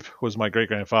was Grape was my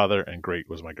great-grandfather, and Great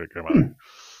was my great-grandmother.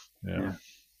 Yeah.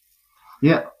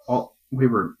 We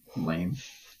were lame.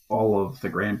 All of the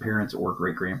grandparents or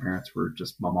great-grandparents were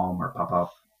just my mom or papa,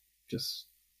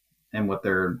 and what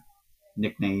their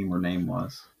nickname or name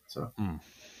was. So,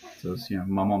 so it was,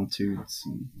 my mom Toots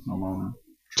and my mom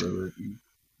Truitt.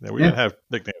 We didn't have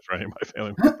nicknames for any of my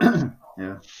family.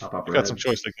 Yeah, I got some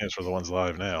choice nicknames for the ones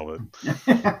alive now, but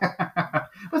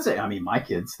let's say, my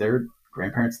kids, their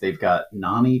grandparents, they've got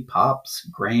Nani, Pops,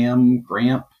 Graham,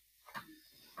 Gramp,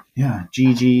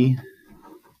 Gigi.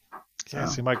 Yeah,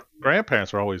 see, my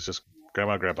grandparents were always just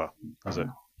Grandma, Grandpa. That's it.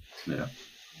 Yeah.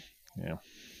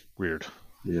 Weird.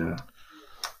 Yeah.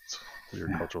 It's a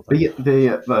weird cultural thing.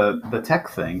 But the tech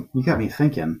thing, you got me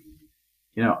thinking.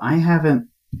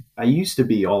 I used to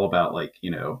be all about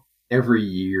every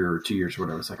year or 2 years or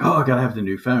whatever. It's like, I gotta have the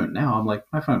new phone. Now I'm like,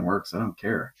 my phone works. I don't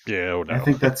care. Yeah, no. I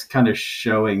think that's kind of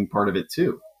showing part of it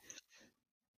too.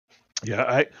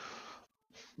 Yeah,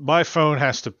 my phone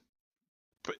has to.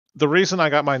 The reason I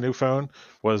got my new phone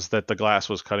was that the glass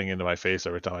was cutting into my face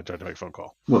every time I tried to make a phone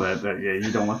call. Well,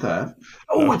 you don't want that.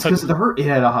 Oh, it's because of the hertz. It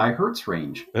had a high hertz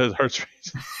range. It has hertz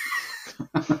range.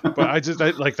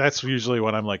 But that's usually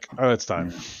when I'm like, oh, it's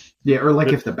time. Yeah, or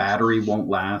if the battery won't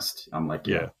last, I'm like,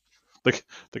 yeah.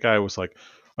 The guy was like,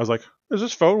 I was like, is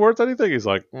this phone worth anything? He's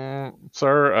like,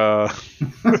 sir,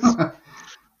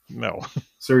 no.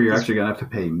 Sir, you're actually gonna have to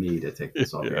pay me to take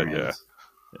this off your hands.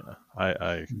 Yeah.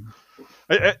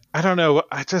 I don't know.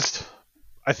 I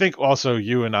think also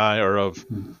you and I are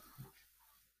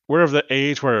we're of the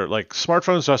age where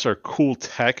smartphones to us are cool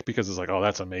tech because it's like, oh,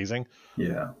 that's amazing.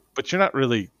 Yeah. But you're not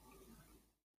really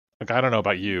I don't know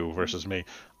about you versus me.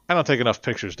 I don't take enough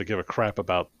pictures to give a crap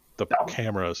about the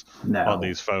cameras on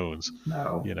these phones.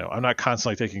 No. I'm not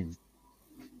constantly taking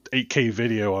 8K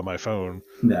video on my phone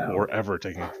No. or ever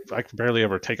taking. I can barely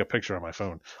ever take a picture on my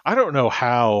phone. I don't know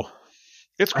how.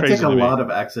 It's I crazy take a to me. lot of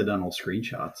accidental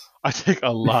screenshots. I take a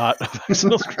lot of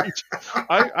accidental screenshots.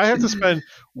 I have to spend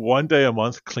one day a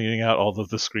month cleaning out all of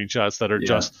the screenshots that are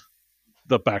just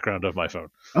the background of my phone.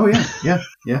 Oh yeah.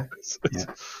 Yeah.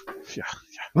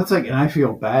 Well, it's like, and I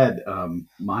feel bad.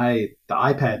 The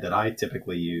iPad that I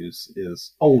typically use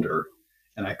is older,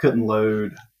 and I couldn't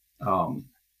load the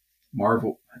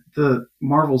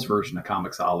Marvel's version of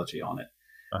Comixology on it.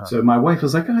 Uh-huh. So my wife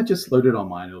was like, "Oh, just load it on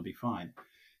mine; it'll be fine."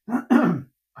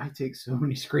 I take so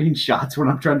many screenshots when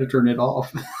I'm trying to turn it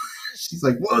off. She's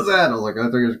like, "What was that?" I was like,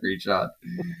 "I took a screenshot."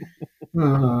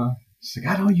 She's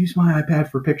like, "I don't use my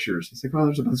iPad for pictures." I was like, "Well,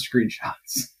 there's a bunch of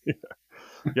screenshots."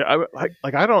 Yeah,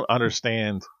 I don't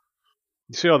understand.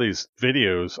 You see all these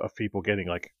videos of people getting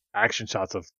like action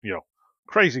shots of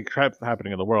crazy crap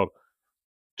happening in the world.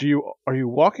 Are you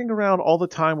walking around all the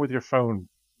time with your phone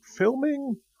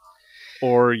filming,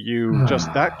 or are you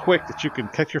just that quick that you can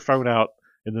catch your phone out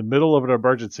in the middle of an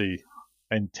emergency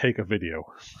and take a video?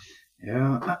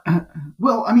 Yeah.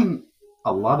 Well, I mean,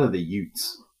 a lot of the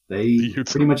Utes, they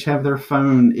pretty much have their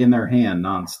phone in their hand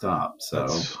nonstop. So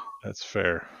that's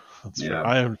fair. That's yeah.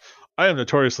 fair. I am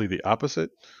notoriously the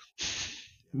opposite.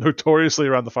 Notoriously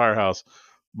around the firehouse,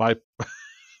 my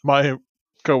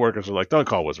coworkers are like, "Don't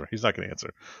call Wismer. He's not going to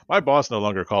answer." My boss no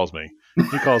longer calls me.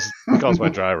 He calls my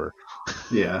driver.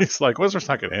 Yeah. He's like, "Wismer's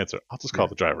not going to answer. I'll just call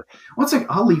the driver." Well, it's like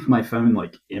I'll leave my phone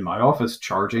like in my office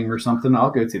charging or something.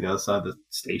 I'll go to the other side of the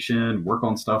station, work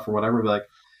on stuff or whatever. Be like,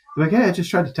 "Hey, I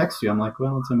just tried to text you." I'm like,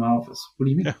 "Well, it's in my office." What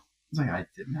do you mean? Yeah. It's like I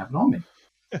didn't have it on me.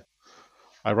 Yeah.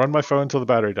 I run my phone until the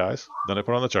battery dies, then I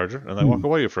put on the charger, and I walk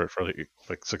away for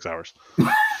like 6 hours.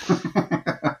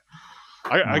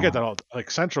 I get that all like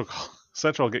Central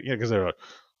because they're like,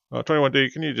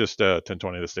 21D, can you just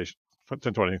 1020 the station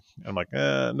 1020? I'm like,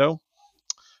 no,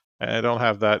 I don't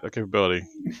have that capability.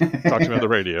 Talk to me on the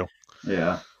radio.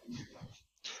 Yeah.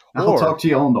 I'll talk to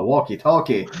you on the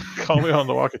walkie-talkie. Call me on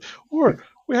the walkie. Or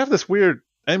we have this weird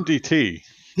MDT.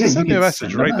 Yeah, send me a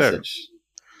message right there.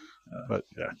 But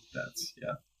no,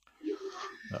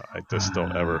 I just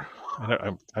don't ever.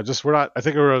 We're not. I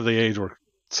think we're of the age where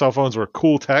cell phones were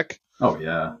cool tech. Oh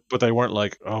yeah, but they weren't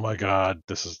like, oh my god,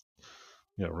 this is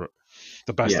the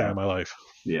best thing in my life.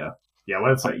 Yeah.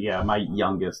 Well, it's like my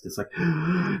youngest is like,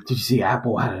 did you see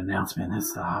Apple had an announcement?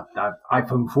 It's the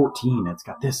iPhone 14. It's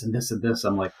got this and this and this.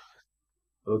 I'm like,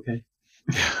 okay.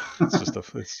 Yeah, it's just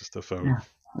a phone.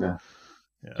 Yeah.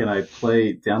 Can I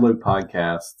download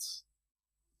podcasts,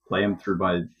 play them through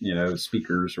my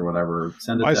speakers or whatever?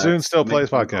 Send it. My Zune still plays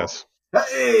podcasts.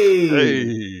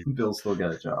 Hey, Bill still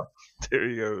got a job. There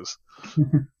he goes.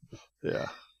 Yeah,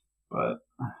 but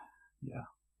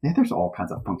there's all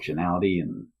kinds of functionality,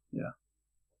 and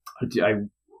I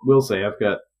will say I've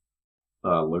got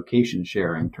location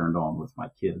sharing turned on with my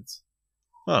kids.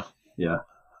 Huh. Yeah.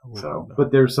 So,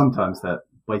 but there's sometimes that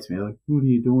bites me. Like, what are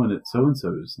you doing at so and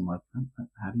so's? I'm like,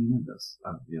 how do you know this?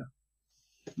 Yeah.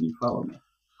 Can you follow me?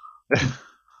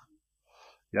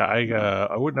 Yeah,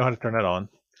 I wouldn't know how to turn that on.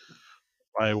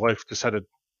 My wife just had to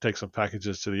take some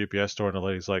packages to the UPS store, and the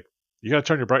lady's like, "You got to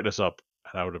turn your brightness up."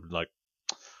 And I would have been like,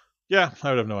 "Yeah, I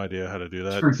would have no idea how to do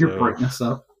that." Turn your brightness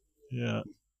up. Yeah,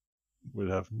 would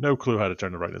have no clue how to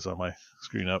turn the brightness on my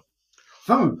screen up.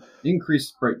 Phone,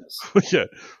 increase brightness. Yeah,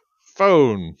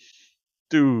 phone,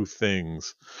 do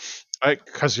things.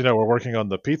 Because we're working on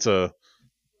the pizza.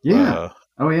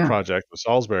 Project with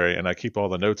Salisbury, and I keep all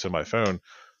the notes in my phone,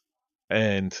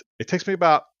 and it takes me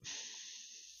about,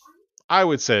 I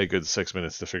would say, a good 6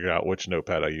 minutes to figure out which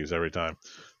notepad I use every time,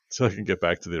 so I can get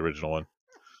back to the original one.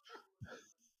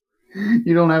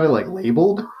 You don't have it like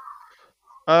labeled?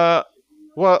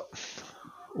 Well,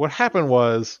 what happened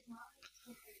was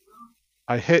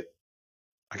I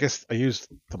guess I used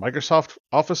the Microsoft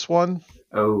Office one.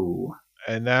 Oh.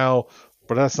 And now,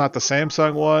 but that's not the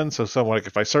Samsung one. So like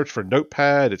if I search for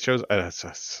Notepad, it shows. It's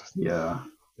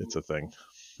a thing.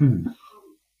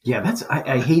 Yeah,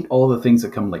 I hate all the things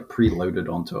that come like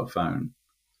preloaded onto a phone.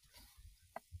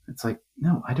 It's like,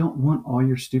 no, I don't want all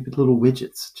your stupid little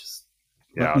widgets. Just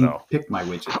let me pick my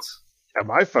widgets. And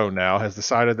my phone now has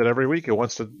decided that every week it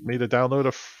wants me to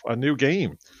download a new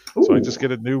game. Ooh. So I just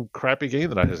get a new crappy game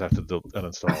that I just have to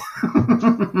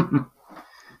uninstall.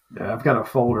 Yeah, I've got a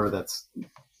folder that's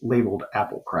labeled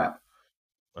Apple crap.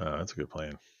 That's a good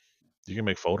plan. You can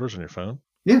make folders on your phone?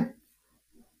 Yeah.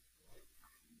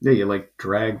 Yeah, you like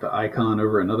drag the icon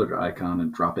over another icon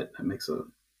and drop it. It makes a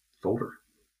folder.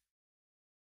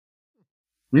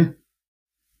 Yeah.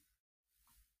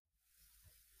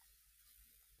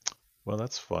 Well,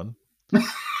 that's fun.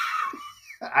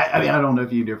 I mean, I don't know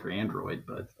if you do it for Android,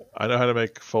 but I know how to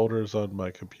make folders on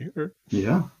my computer.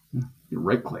 yeah, you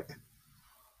right click.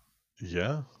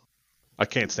 Yeah, I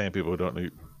can't stand people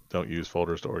who don't use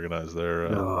folders to organize their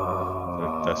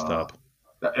desktop.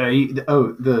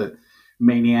 The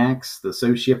maniacs, the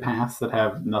sociopaths that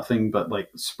have nothing but like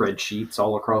spreadsheets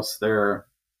all across their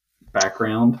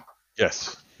background.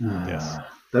 Yes. Yes.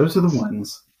 Those are the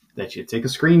ones that you take a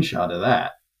screenshot of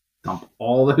that, dump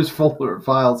all those folder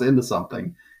files into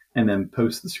something, and then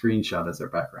post the screenshot as their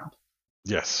background.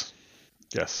 Yes.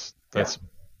 Yes. That's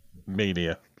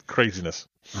mania. Craziness.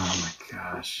 Oh my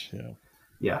gosh. Yeah.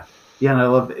 Yeah. Yeah, and I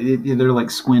love it. They're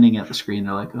like squinting at the screen.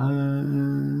 They're like,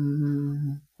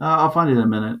 I'll find it in a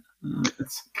minute.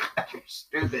 It's you're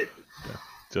stupid. Yeah.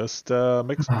 Just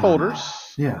make some folders.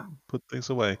 Yeah. Put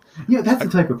things away. Yeah, that's the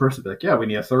type of person like, yeah, we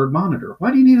need a third monitor.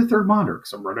 Why do you need a third monitor?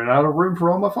 Because I'm running out of room for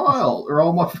all my files or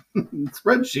all my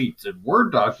spreadsheets and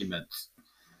Word documents.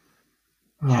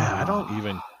 Yeah,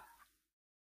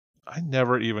 I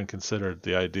never even considered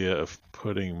the idea of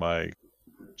putting my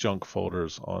junk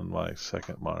folders on my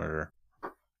second monitor.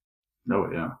 Oh,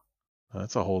 yeah.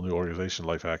 That's a whole new organization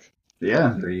life hack.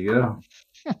 Yeah, there you go.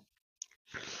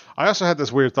 I also had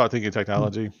this weird thought thinking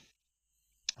technology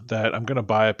that I'm going to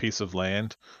buy a piece of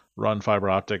land, run fiber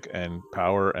optic and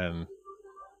power and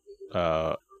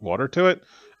water to it.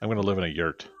 I'm going to live in a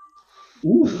yurt.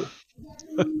 Ooh.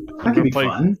 That could be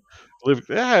fun.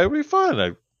 Yeah, it'd be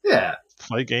fun. Yeah.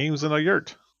 Play games in a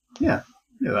yurt. Yeah.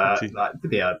 That could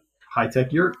be a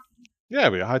high-tech yurt. Yeah,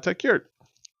 it'd be a high-tech yurt.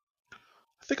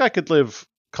 I think I could live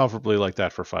comfortably like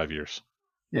that for 5 years.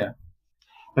 Yeah.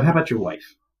 But how about your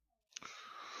wife?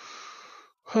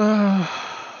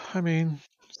 I mean,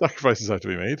 sacrifices have to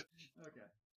be made.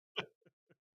 Okay.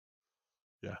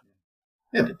 Yeah.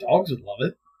 Yeah, the dogs would love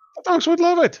it. The dogs would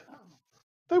love it.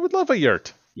 They would love a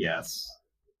yurt. Yes.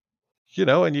 And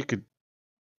I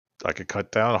could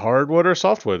cut down hardwood or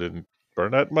softwood and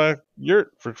burn that in my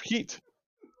yurt for heat.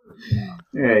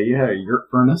 Yeah, you have a yurt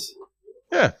furnace.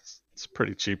 Yeah, it's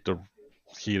pretty cheap to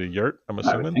heat a yurt, I'm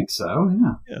assuming. I think so,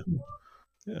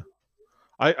 yeah.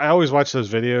 I always watch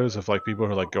those videos of like people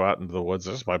who like go out into the woods.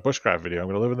 This is my bushcraft video. I'm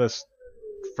going to live in this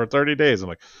for 30 days. I'm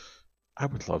like, I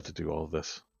would love to do all of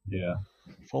this. Yeah.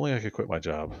 If only I could quit my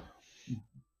job.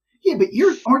 Yeah, but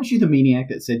aren't you the maniac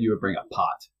that said you would bring a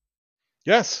pot?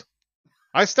 Yes.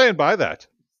 I stand by that.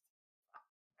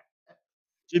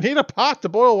 You need a pot to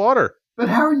boil water. But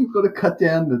how are you going to cut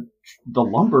down the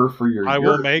lumber for your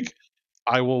yurt?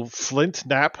 I will flint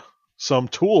knap some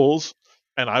tools,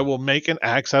 and I will make an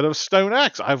axe out of stone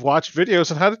axe. I've watched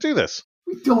videos on how to do this.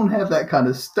 We don't have that kind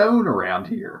of stone around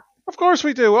here. Of course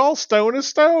we do. All stone is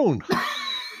stone.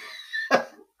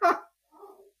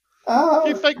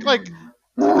 You think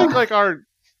like our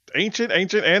ancient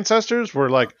ancestors were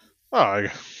like, oh,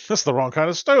 that's the wrong kind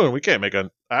of stone. We can't make an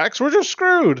axe. We're just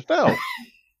screwed. No.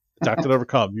 Adapt and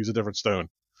overcome. Use a different stone.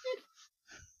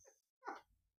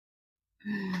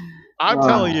 I'm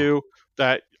telling you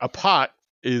that a pot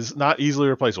is not easily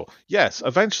replaceable. Yes,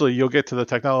 eventually you'll get to the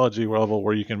technology level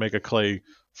where you can make a clay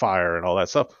fire and all that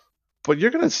stuff, but you're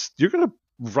gonna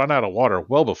run out of water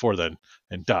well before then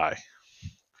and die.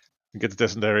 And get the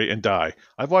dysentery and die.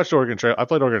 I've watched Oregon Trail. I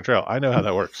played Oregon Trail. I know how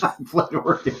that works. I played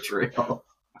Oregon Trail.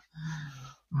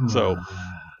 So,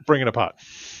 bring in a pot.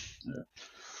 Yeah.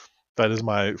 That is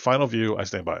my final view. I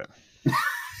stand by it.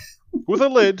 With a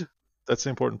lid. That's the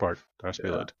important part. There has to be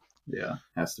a lid. Yeah,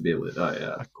 has to be a lid. Oh,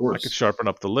 yeah, of course. I could sharpen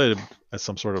up the lid as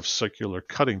some sort of circular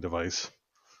cutting device.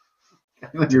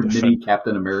 Like your mini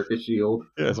Captain America shield.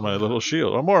 Yeah, it's my little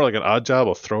shield. Or more like an odd job.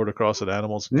 I'll throw it across at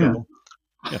animals and kill them.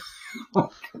 Yeah.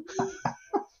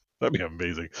 That'd be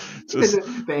amazing.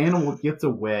 The animal gets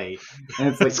away, and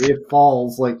it's like it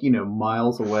falls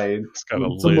miles away. It's got a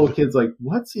lid. Some little kid's like,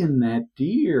 "What's in that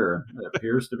deer?" It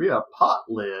appears to be a pot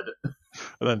lid.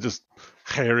 And then just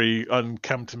hairy,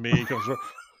 unkempt me comes.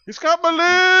 He's got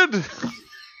my lid.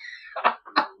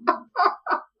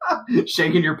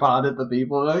 Shaking your pot at the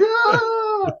people. Like,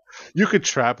 ah! You could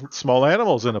trap small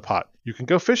animals in a pot. You can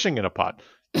go fishing in a pot.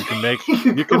 You can make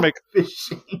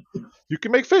fishing. You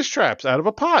can make fish traps out of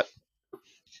a pot.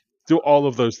 Do all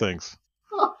of those things.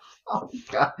 Oh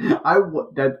God!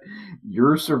 That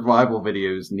your survival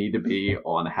videos need to be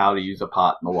on how to use a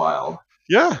pot in the wild.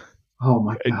 Yeah. Oh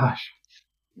my gosh!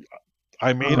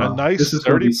 I mean, a nice this is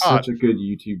sturdy pot. Such a good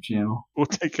YouTube channel. Will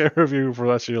take care of you for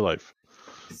the rest of your life.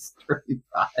 Sturdy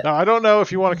pot. Now, I don't know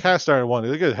if you want a cast iron one.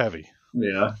 They get heavy.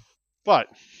 Yeah. But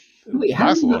wait,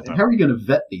 how are you going to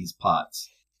vet these pots?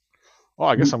 Well,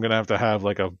 I guess I'm going to have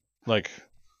like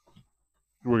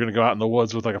we're going to go out in the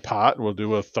woods with like a pot. We'll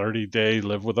do a 30-day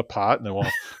live with a pot, and then we'll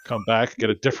come back, get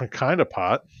a different kind of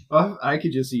pot. I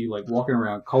could just see you like walking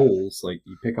around Kohl's, like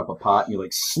you pick up a pot and you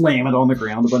like slam it on the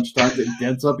ground a bunch of times, it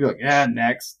dents up, you're like,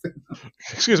 next.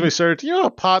 Excuse me, sir, do you have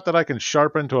a pot that I can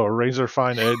sharpen to a razor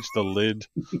fine edge, the lid?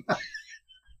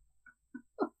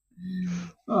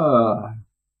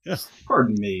 Yeah.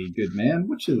 Pardon me, good man.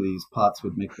 Which of these pots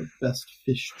would make the best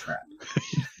fish trap?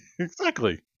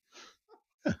 Exactly.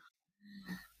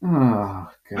 Oh,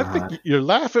 God. I think you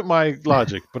laugh at my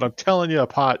logic, but I'm telling you a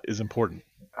pot is important.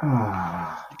 You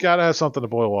gotta have something to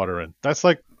boil water in. That's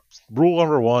like rule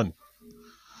number 1.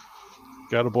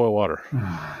 Gotta boil water.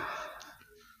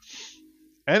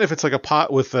 And if it's like a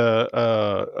pot with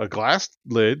a glass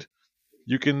lid,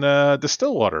 you can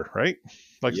distill water, right?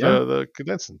 Like the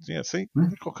condensant. Yeah, see?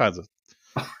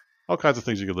 All kinds of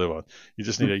things you could live on. You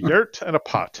just need a yurt and a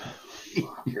pot.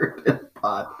 Yurt and a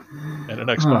pot. And an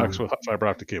Xbox with fiber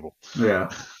optic cable. Yeah.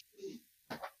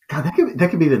 God, that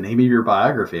could be the name of your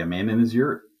biography, A Man in His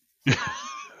Yurt.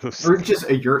 Or just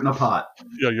a yurt and a pot.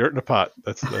 Yeah, yurt and a pot.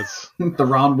 That's the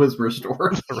Ron Wismer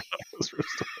story. The Ron Wismer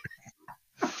story.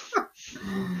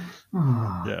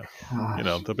 Yeah. Gosh. You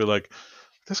know, they'll be like,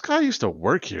 this guy used to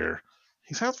work here.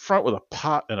 He's out front with a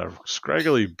pot and a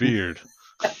scraggly beard.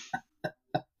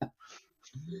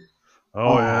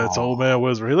 Oh, yeah, it's old man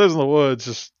Wismer. He lives in the woods.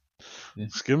 Just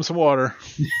give him some water.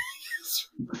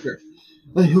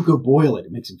 He'll go boil it.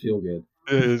 It makes him feel good.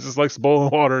 He just likes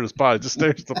boiling water in his pot. He just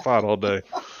stares at the pot all day.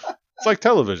 It's like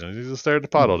television. He just stares at the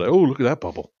pot all day. Oh, look at that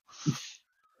bubble.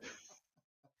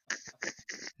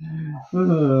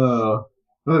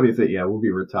 Let me think. Yeah, we'll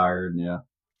be retired. Yeah,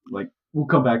 like we'll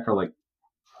come back for like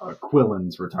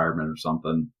Quillen's retirement or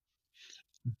something.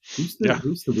 Who's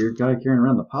the weird guy carrying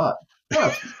around the pot?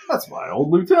 That's my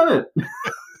old lieutenant.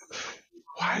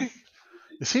 Why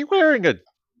is he wearing a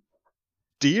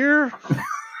deer?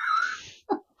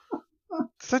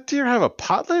 Does that deer have a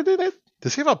pot lid in it?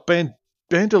 Does he have a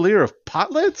bandolier of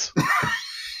pot lids?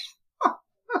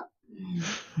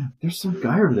 There's some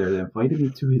guy over there that invited me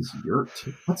to his yurt.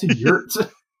 What's a yurt?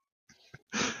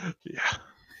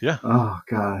 Yeah. Oh,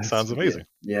 God. Sounds amazing.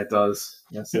 Yeah, it does.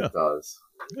 Yes, it does.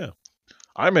 Yeah.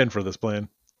 I'm in for this plan.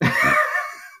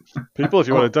 People, if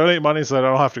you want to donate money so I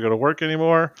don't have to go to work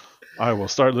anymore, I will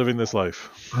start living this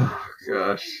life. Oh,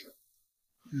 gosh.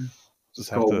 Just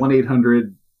have to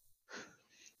 1-800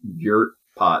 yurt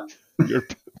pot.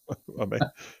 Yurt.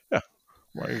 Yeah.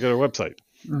 Why don't you go to our website?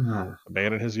 A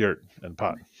man in his yurt and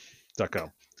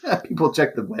pot.com. Yeah, people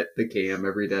check the cam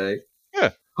every day.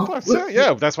 Yeah.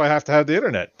 That's why I have to have the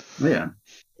internet. Yeah.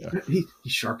 He's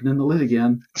sharpening the lid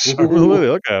again. Sharpening the lid.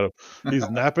 Look at him. He's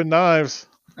napping knives.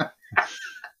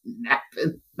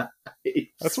 Napping knives.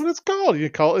 That's what it's called.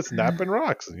 You call it's napping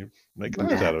rocks, and you make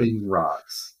knives out of it. Napping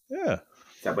rocks. Yeah.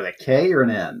 Is that with a K or an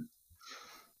N?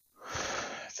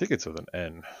 I think it's with an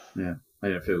N. Yeah. I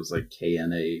don't know if it was like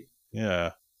KNA.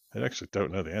 Yeah. I actually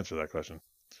don't know the answer to that question.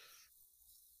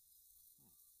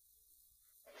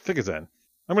 I think it's N.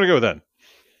 I'm going to go with N.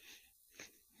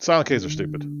 Silent K's are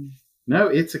stupid. No,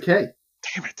 it's a K.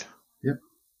 Damn it. Yep.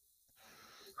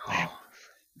 Oh,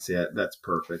 see, that's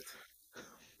perfect.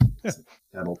 Yeah.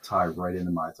 That'll tie right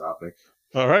into my topic.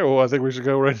 All right. Well, I think we should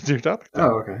go right into your topic. Then.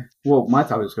 Oh, okay. Well, my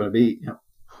topic is going to be,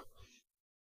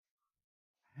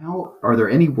 how are there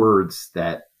any words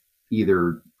that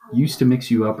either used to mix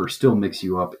you up or still mix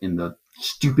you up in the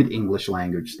stupid English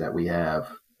language that we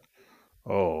have?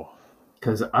 Oh.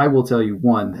 Because I will tell you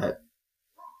one that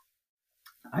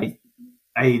I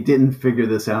didn't figure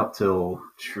this out till,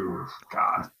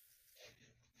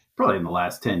 probably in the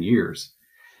last 10 years.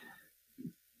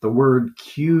 The word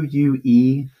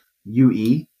Q-U-E-U-E.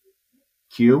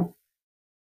 Q?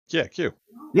 Yeah, Q.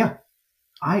 Yeah.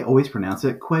 I always pronounce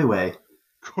it Quewe.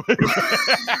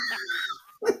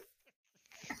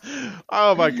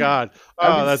 Oh, my God.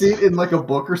 I see it in like a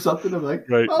book or something. I'm like,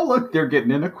 right. Oh, look, they're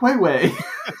getting in a Quewe.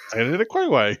 Getting in a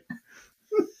Quewe.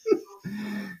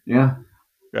 Yeah.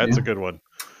 That's a good one.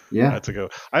 Yeah. That's a good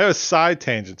one. I have a side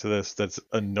tangent to this that's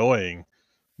annoying.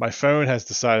 My phone has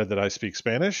decided that I speak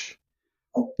Spanish.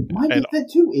 Oh, mine did that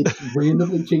too. It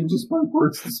randomly changes my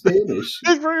words to Spanish.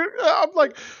 I'm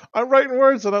writing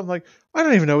words and I'm like, I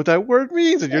don't even know what that word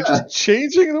means. And you're just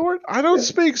changing the word. I don't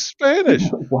speak Spanish.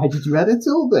 Why did you add a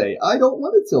tilde? I don't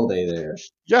want a tilde there.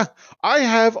 Yeah. I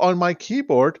have on my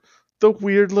keyboard the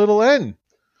weird little N.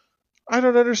 I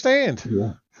don't understand.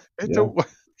 Yeah.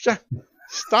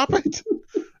 Stop it.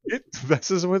 It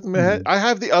messes with my head. I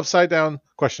have the upside down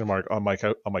question mark on my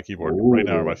keyboard right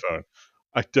now on my phone.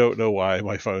 I don't know why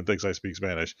my phone thinks I speak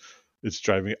Spanish. It's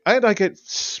driving me. And I get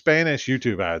Spanish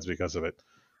YouTube ads because of it.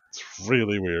 It's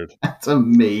really weird. That's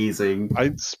amazing.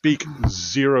 I speak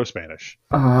zero Spanish.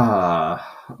 I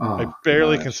I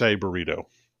barely can say burrito.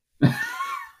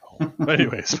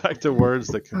 Anyways, back to words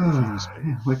that confuse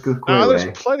me.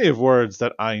 There's plenty of words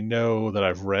that I know that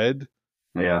I've read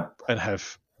and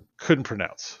couldn't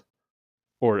pronounce.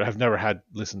 Or have never had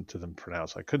listened to them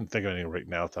pronounce. I couldn't think of any right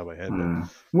now off the top of my head. But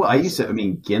well, I used to. I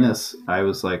mean, Guinness. I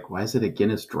was like, why is it a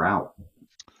Guinness drought?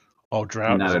 Oh,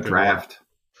 drought, not is a Word. draft.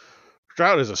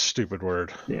 Drought is a stupid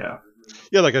word. Yeah.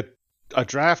 Yeah, like a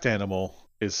draft animal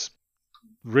is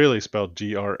really spelled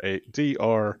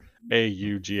DRAUGHT,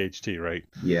 right?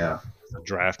 Yeah. It's a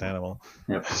draft animal.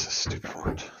 Yep. It's a stupid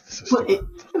word.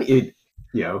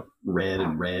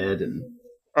 Red and.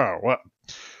 Oh, well.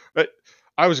 But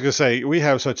I was going to say, we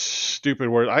have such stupid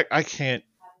words. I can't,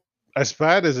 as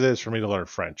bad as it is for me to learn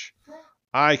French,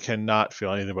 I cannot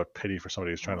feel anything but pity for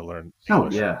somebody who's trying to learn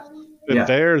English. Oh, yeah.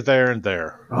 There, and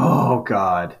there. Oh,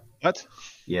 God. What?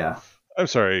 Yeah. I'm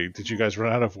sorry. Did you guys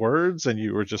run out of words and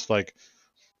you were just like,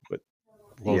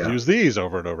 we'll use these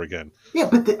over and over again? Yeah,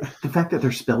 but the fact that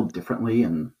they're spelled differently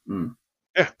and...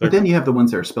 Yeah. But then you have the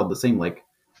ones that are spelled the same, like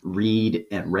read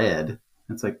and red.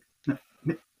 It's like,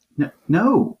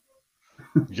 no.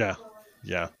 Yeah.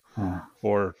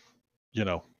 Or,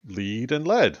 lead and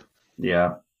lead.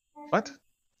 Yeah. What?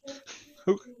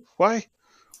 Why?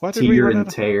 Why did Tear and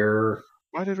tear.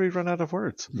 Why did we run out of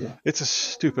words? Yeah. It's a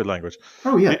stupid language.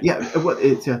 Oh, yeah.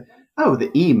 It's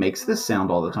the E makes this sound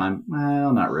all the time.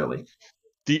 Well, not really.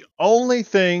 The only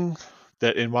thing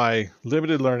that in my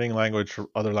limited learning language for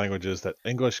other languages that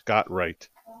English got right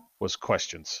was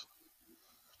questions.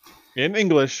 In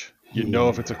English, you know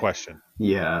if it's a question.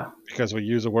 Yeah. Because we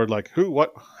use a word like who,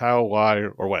 what, how, why,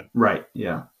 or when. Right,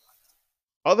 yeah.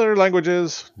 Other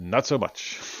languages, not so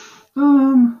much.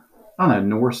 I don't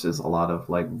know, Norse is a lot of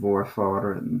like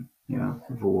vorfar and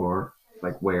vor,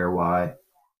 like where, why.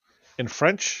 In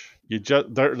French,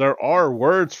 there are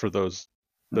words for those.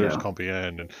 There's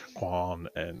combien and quan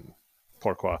and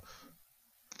pourquoi.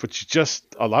 But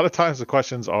a lot of times the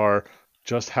questions are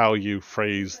just how you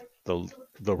phrase the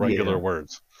regular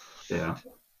words. Yeah.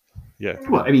 Yeah.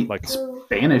 Well, I mean, like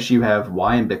Spanish, you have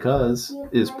why and because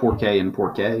is porque and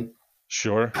porque.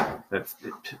 Sure. That's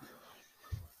it.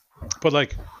 But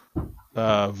like,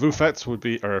 vous faites would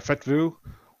be, or faites-vous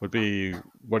would be,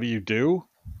 what do you do?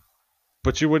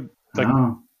 But you would, like,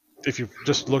 if you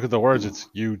just look at the words, it's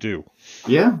you do.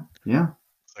 Yeah.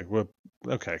 It's like, well,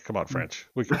 okay, come on, French.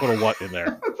 We can put a what in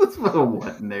there. Let's put a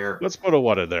what in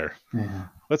there. Yeah.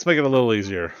 Let's make it a little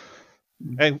easier.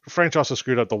 And French also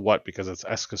screwed up the what because it's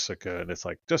escasica, and it's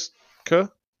like, just que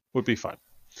would be fine.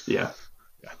 Yeah.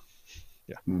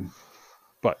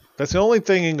 But that's the only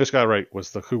thing English got right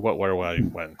was the who, what, where, why,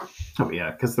 when. Oh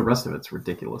yeah, because the rest of it's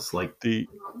ridiculous. Like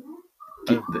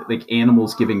like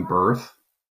animals giving birth.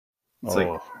 It's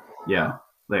like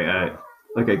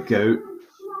a goat.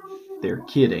 They're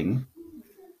kidding.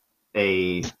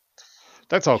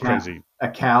 That's all crazy. A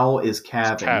cow is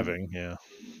calving. Calving, yeah.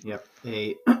 Yep.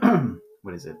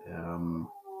 What is it?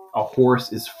 A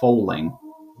horse is foaling.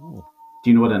 Ooh. Do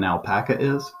you know what an alpaca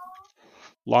is?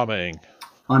 Lamaing.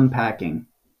 Unpacking.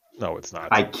 No, it's not.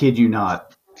 I kid you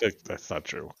not. That's not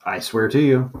true. I swear to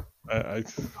you. I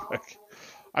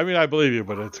mean, I believe you,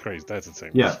 but it's crazy. That's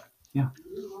insane. Yeah.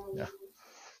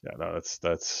 No,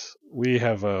 that's. We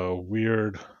have a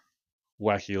weird,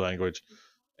 wacky language,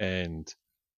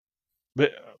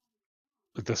 but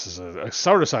this is a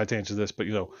sort of side tangent to this, but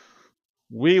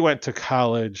we went to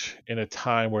college in a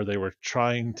time where they were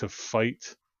trying to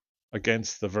fight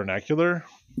against the vernacular.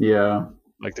 Yeah.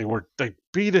 Like they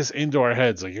beat us into our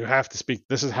heads. Like, you have to speak.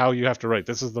 This is how you have to write.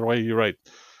 This is the way you write.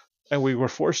 And we were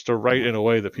forced to write in a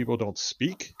way that people don't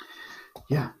speak.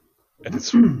 Yeah. And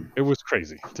it was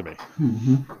crazy to me.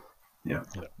 Mm-hmm. Yeah.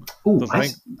 Ooh,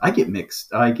 I get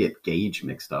gauge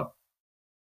mixed up.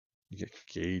 You get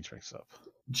gauge mixed up.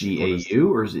 GAU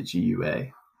or is it GUA?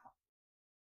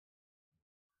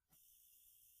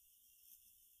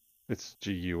 It's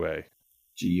GUA.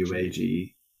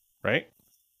 GUAG. Right?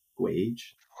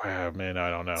 Wage. Wow, man, I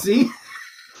don't know. See?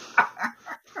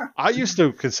 I used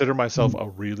to consider myself a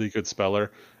really good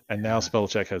speller, and now spell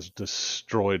check has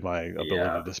destroyed my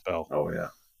ability to spell. Oh, yeah.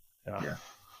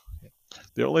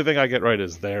 The only thing I get right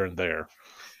is there and there.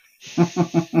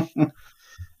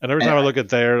 And every time I look at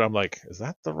there, I'm like, is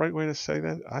that the right way to say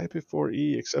that? I before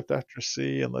E except after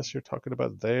C, unless you're talking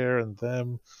about there and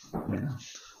them.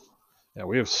 Yeah,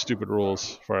 we have stupid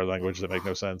rules for our language that make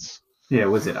no sense. Yeah,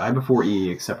 was it I before E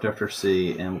except after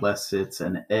C unless it's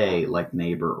an A like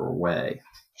neighbor or way?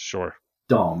 Sure.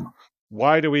 Dumb.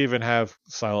 Why do we even have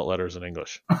silent letters in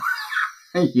English?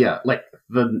 Yeah, like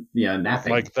the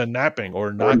napping. Like the napping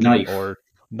or knocking or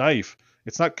knife.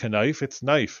 It's not knife, it's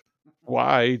knife.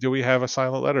 Why do we have a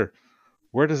silent letter?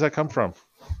 Where does that come from?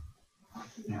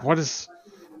 Yeah. What is.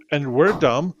 And we're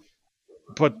dumb,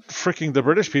 but freaking the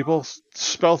British people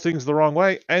spell things the wrong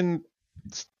way. And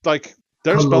like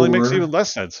their spelling makes even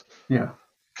less sense. Yeah.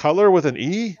 Color with an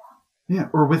E? Yeah,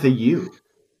 or with a U.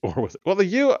 Or with. Well, the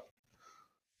U,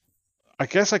 I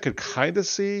guess I could kind of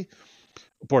see.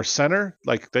 Or center,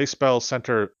 like they spell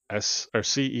center S or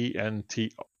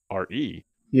CENTRE.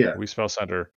 Yeah. We spell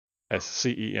center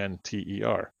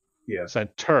SCENTER. Yeah.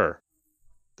 Center.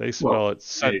 They spell it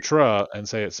centra and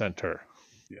say it center.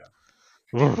 Yeah.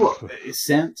 Well,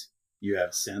 scent, you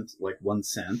have scent, like 1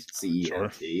 cent, CENT,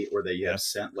 sure. Or you have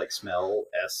scent, like smell,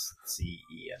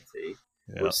 SCENT.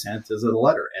 Yeah. Or scent is a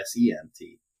letter,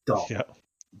 SENT. Dumb. Yeah,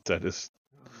 that's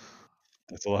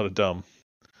a lot of dumb.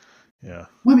 Yeah.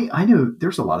 Well, I mean, I know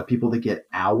there's a lot of people that get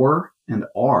hour and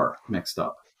R mixed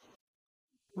up.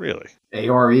 Really?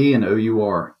 ARE and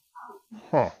OUR.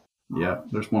 Huh. Yeah,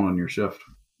 there's one on your shift.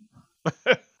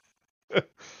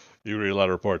 You read a lot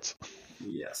of reports.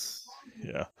 Yes.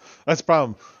 Yeah. That's the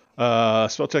problem.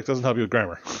 Spell check doesn't help you with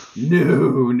grammar.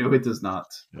 No, it does not.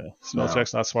 Yeah. Spell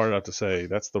check's not smart enough to say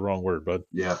that's the wrong word, bud.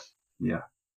 Yeah. Yeah.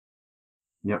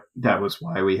 Yep. That was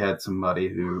why we had somebody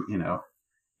who,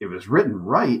 it was written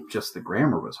right, just the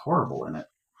grammar was horrible in it,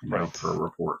 for a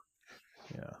report.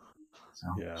 Yeah. So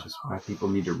it's just why people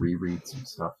need to reread some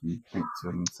stuff and think to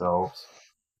themselves.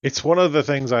 It's one of the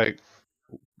things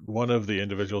one of the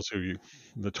individuals who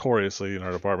notoriously in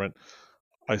our department,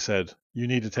 I said, you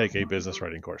need to take a business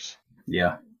writing course.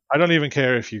 Yeah. I don't even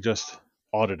care if you just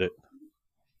audit it,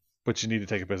 but you need to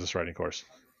take a business writing course.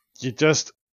 You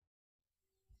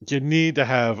need to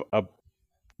have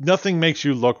nothing makes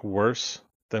you look worse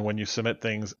than when you submit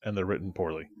things and they're written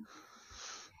poorly.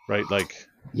 Right? Like,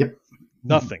 yep.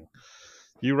 Nothing.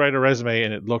 You write a resume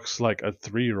and it looks like a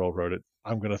 3-year-old wrote it.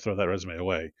 I'm going to throw that resume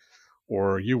away.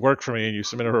 Or you work for me and you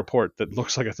submit a report that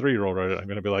looks like a 3-year-old wrote it. I'm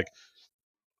going to be like,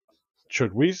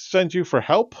 should we send you for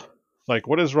help? Like,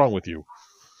 what is wrong with you?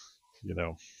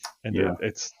 And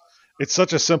it's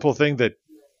such a simple thing that,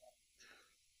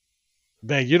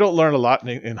 man, you don't learn a lot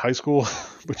in high school,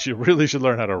 but you really should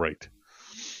learn how to write.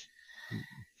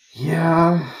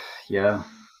 Yeah.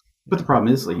 But the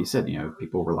problem is, like you said,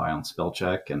 people rely on spell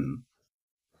check, and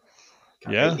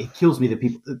it kills me that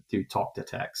people do talk to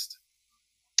text.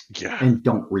 Yeah. And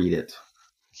don't read it.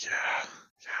 Yeah.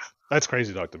 That's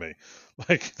crazy talk to me.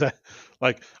 Like that.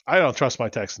 Like, I don't trust my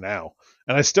text now,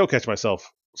 and I still catch myself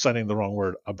sending the wrong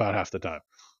word about half the time.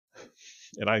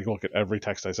 And I look at every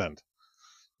text I send.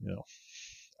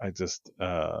 I just,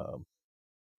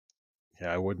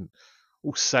 I wouldn't.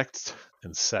 Ooh, sect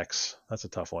and sex. That's a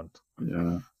tough one.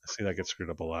 Yeah. I see that gets screwed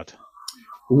up a lot.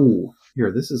 Ooh,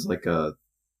 here, this is like a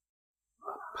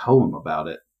poem about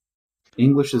it.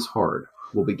 English is hard.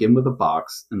 We'll begin with a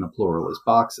box, and the plural is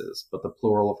boxes, but the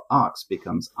plural of ox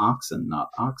becomes oxen, not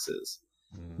oxes.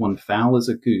 One fowl is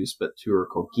a goose, but 2 are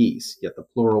called geese, yet the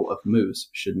plural of moose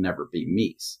should never be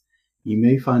meese. You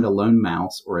may find a lone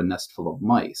mouse or a nest full of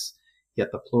mice,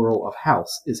 yet the plural of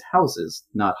house is houses,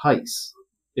 not heis.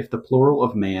 If the plural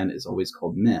of man is always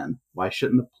called men, why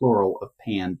shouldn't the plural of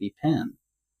pan be pen?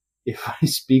 If I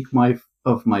speak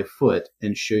of my foot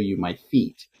and show you my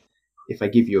feet, if I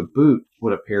give you a boot,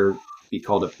 would a pair be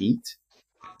called a feet?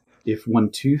 If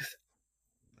one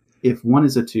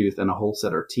is a tooth and a whole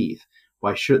set are teeth,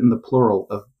 why shouldn't the plural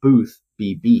of booth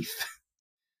be beef?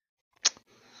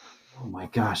 Oh my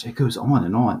gosh, it goes on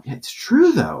and on. It's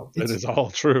true, though. It is all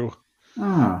true.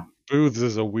 Booths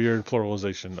is a weird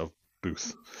pluralization of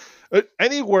booth.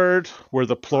 Any word where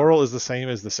the plural is the same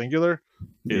as the singular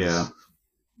is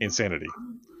insanity.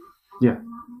 Yeah.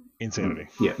 Insanity.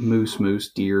 Yeah,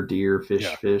 moose, deer,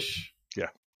 fish. Yeah.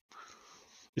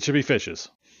 It should be fishes.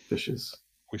 Fishes.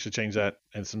 We should change that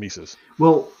and some mises.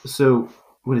 Well, so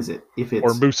what is it? If it's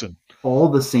or moosin. All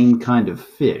the same kind of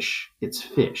fish, it's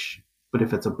fish. But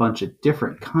if it's a bunch of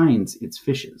different kinds, it's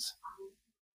fishes.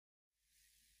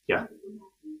 Yeah.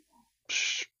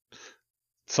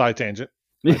 Side tangent.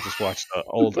 I just watched an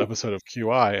old episode of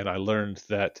QI and I learned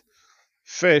that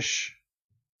fish,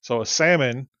 so a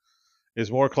salmon,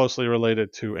 is more closely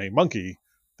related to a monkey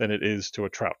than it is to a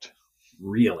trout.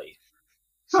 Really?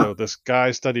 So this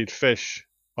guy studied fish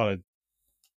on an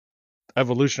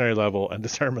evolutionary level and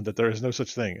determined that there is no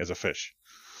such thing as a fish.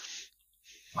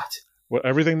 What? Well,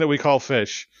 everything that we call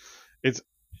fish,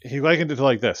 he likened it to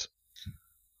like this.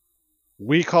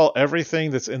 We call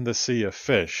everything that's in the sea a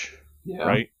fish,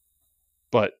 right?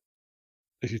 But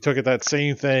if you took it that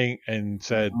same thing and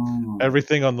said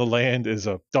everything on the land is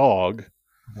a dog,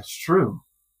 That's true.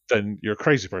 then you're a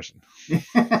crazy person.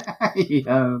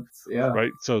 Yeah.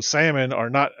 Right? So salmon are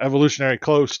not evolutionary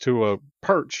close to a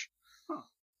perch, Huh.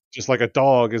 just like a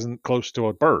dog isn't close to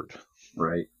a bird.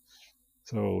 Right.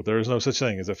 So there is no such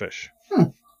thing as a fish.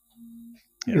 I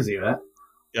Yeah. can see that.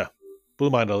 Yeah. Blew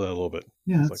my mind a little bit.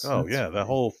 Yeah. It's like, oh, yeah, that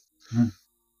whole Hmm.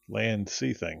 land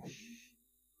sea thing.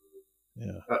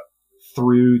 Yeah.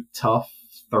 Through, tough,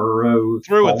 thorough.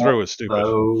 Through and thought, through is stupid.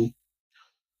 though.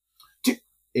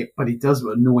 But it does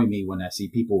annoy me when I see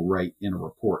people write in a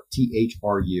report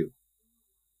THRU.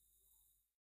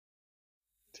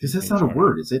 Because that's not a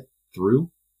word, is it?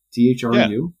 Through?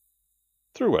 THRU?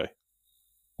 Throughway.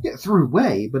 Yeah, through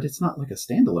way, but it's not like a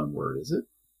standalone word, is it?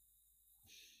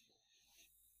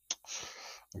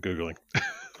 I'm Googling.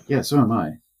 Yeah, so am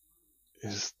I.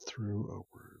 Is through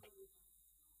a word?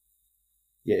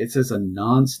 Yeah, it says a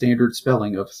non-standard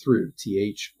spelling of through.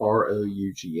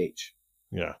 THROUGH.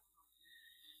 Yeah.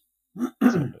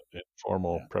 It's an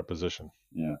informal preposition.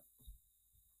 Yeah.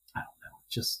 I don't know.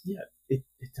 Just, yeah, it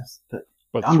does.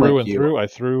 But I'm through like and you. through, I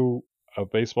threw a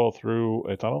baseball through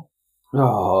a tunnel.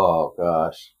 Oh,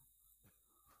 gosh.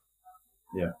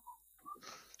 Yeah.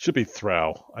 Should be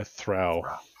throw. I throw.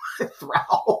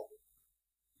 Throw.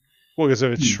 Well, because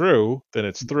if it's true, then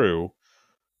it's through,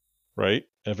 right?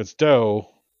 And if it's dough,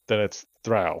 then it's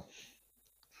throw.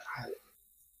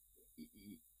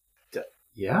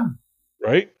 Yeah.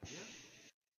 Right?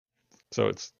 So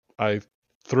it's I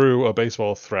threw a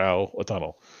baseball through a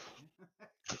tunnel.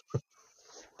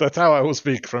 That's how I will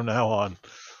speak from now on.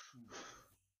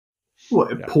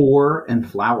 What? Yeah. Pour and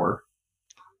flour.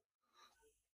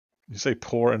 You say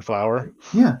pour and flour?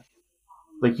 Yeah.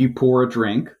 Like you pour a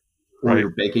drink, or Right.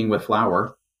 you're baking with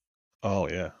flour. Oh,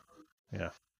 yeah. Yeah.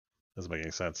 Doesn't make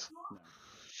any sense.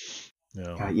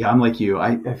 No. God, yeah, I'm like you.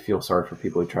 I feel sorry for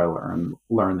people who try to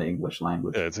learn the English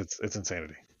language. Yeah, it's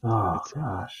insanity. Oh,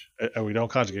 gosh. And we don't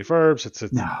conjugate verbs. It's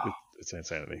No. it's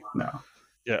insanity. No.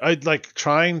 Yeah, I'd like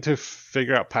trying to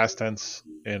figure out past tense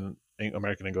in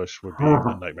American English would be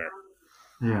a nightmare.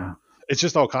 Yeah. It's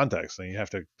just all context, and you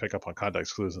have to pick up on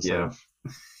context clues instead Yeah. of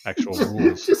actual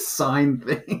rules. Just sign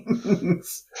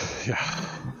things. Yeah.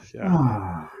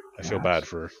 Oh, I feel bad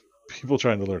for people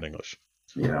trying to learn English.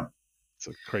 Yeah. It's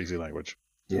a crazy language.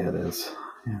 Yeah, it is.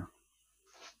 Yeah.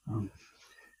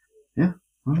 Yeah.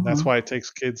 And that's why it takes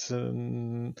kids,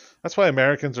 and that's why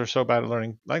Americans are so bad at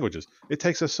learning languages. It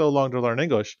takes us so long to learn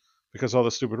English because of all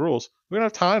the stupid rules. We don't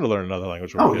have time to learn another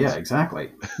language. Oh, yeah,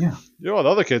 exactly. Yeah. You know, the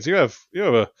other kids, you have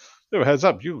a heads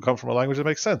up. You can come from a language that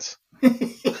makes sense.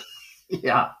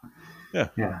 Yeah. Yeah.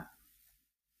 Yeah.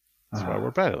 That's why we're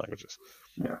bad at languages.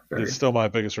 Yeah. It's still my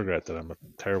biggest regret that I'm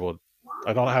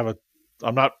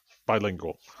I'm not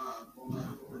bilingual.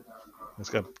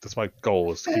 That's my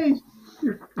goal is to keep. Hey,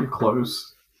 you're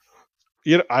close.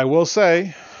 I will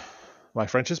say, my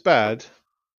French is bad,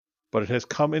 but it has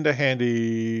come into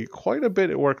handy quite a bit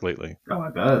at work lately. Oh,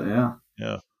 I bet. Yeah.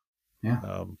 Yeah.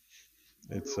 Yeah.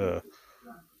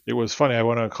 It was funny. I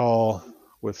went on a call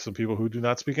with some people who do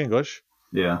not speak English.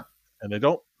 Yeah. And they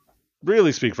don't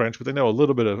really speak French, but they know a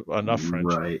little bit of enough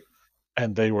French. Right.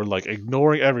 And they were like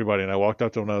ignoring everybody. And I walked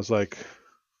up to them and I was like,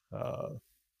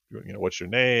 what's your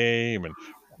name? And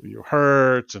are you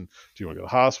hurt? And do you want to go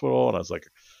to the hospital? And I was like,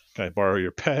 can I borrow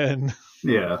your pen?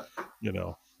 Yeah.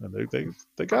 And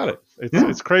they got it.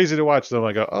 It's crazy to watch them.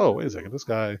 I go, oh, wait a second, this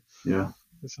guy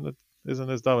isn't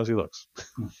as dumb as he looks.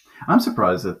 I'm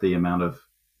surprised at the amount of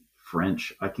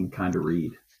French I can kind of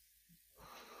read.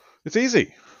 It's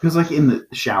easy. Because like in the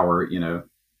shower,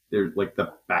 there's like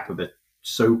the back of the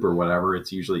soap or whatever.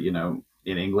 It's usually, in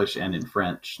English and in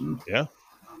French. And yeah.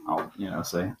 I'll,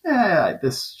 say, yeah,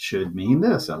 this should mean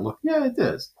this. And look, yeah, it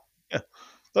does. Yeah.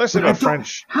 The nice thing about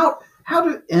French. How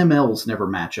do MLs never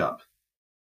match up?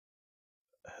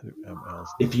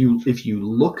 If you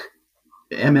look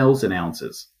MLs and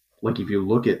ounces, like if you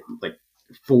look at like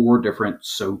 4 different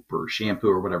soap or shampoo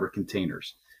or whatever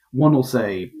containers, one will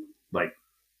say like,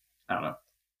 I don't know,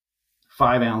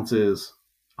 5 ounces,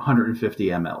 150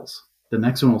 mLs. The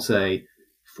next one will say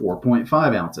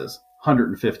 4.5 ounces,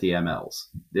 150 mLs.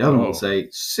 The other one will say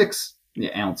 6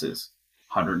 ounces,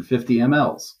 150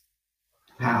 mLs.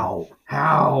 How?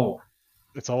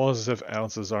 It's almost as if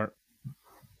ounces aren't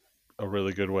a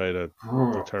really good way to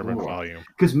determine volume.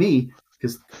 Because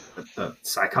the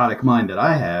psychotic mind that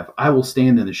I have, I will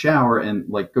stand in the shower and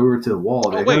like go over to the wall.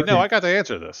 Oh, wait, no, I got the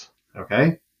answer to this.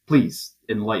 Okay, please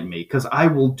enlighten me, because I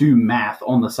will do math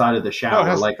on the side of the shower.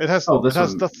 It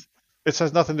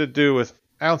has nothing to do with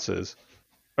ounces,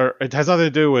 or it has nothing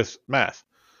to do with math.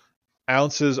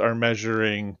 Ounces are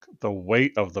measuring the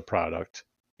weight of the product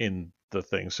in the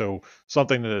thing. So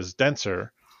something that is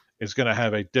denser is going to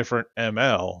have a different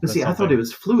ml. But see, I thought it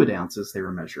was fluid ounces they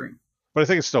were measuring. But I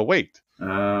think it's still weight.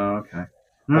 Okay.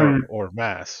 Right. Or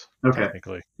mass, okay.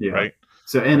 Technically. Yeah. Right?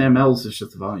 So NMLs is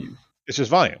just the volume. It's just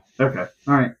volume. Okay.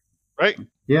 All right. Right?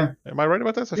 Yeah. Am I right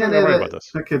about this? I think I'm right about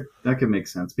this. That could make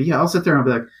sense. But yeah, I'll sit there and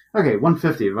be like, okay,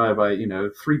 150 divided by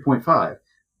 3.5,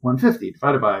 150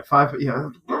 divided by 5. Yeah.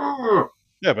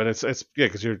 Yeah, but it's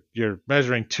because you're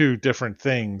measuring two different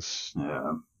things.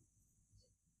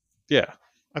 Yeah,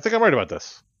 I think I'm right about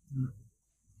this.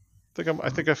 I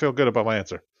think I feel good about my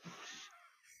answer.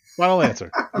 Final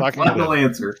answer. Final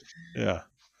answer. Yeah.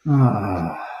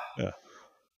 Yeah.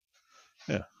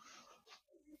 Yeah.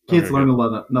 Kids learn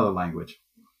another language.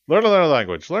 Learn another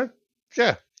language.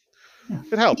 Yeah.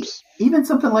 It helps. Even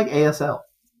something like ASL.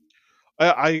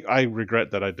 I regret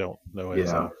that I don't know ASL.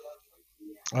 Yeah.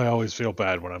 I always feel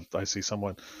bad when I see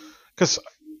someone, because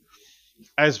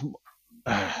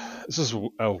this is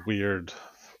a weird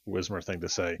Wismer thing to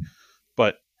say,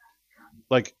 but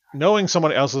like knowing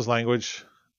someone else's language,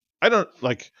 I don't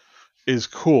is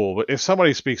cool. But if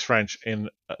somebody speaks French in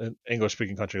an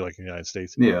English-speaking country like the United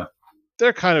States, yeah,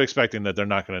 they're kind of expecting that they're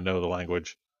not going to know the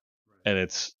language, and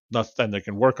it's nothing they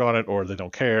can work on it, or they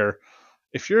don't care.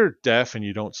 If you're deaf and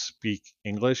you don't speak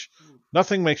English,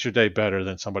 nothing makes your day better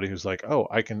than somebody who's like, oh,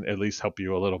 I can at least help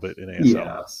you a little bit in ASL.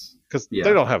 Yes. Because they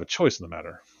don't have a choice in the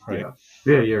matter, right?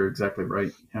 Yeah, you're exactly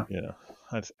right. Yeah.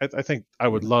 I think I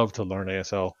would love to learn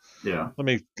ASL. Yeah. Let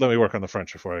me work on the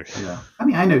French before I... Yeah. I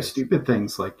mean, I know stupid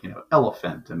things like,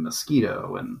 elephant and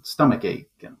mosquito and stomach ache.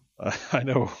 And I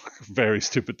know very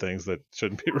stupid things that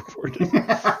shouldn't be reported.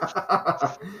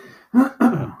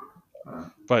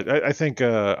 But I think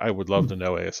I would love to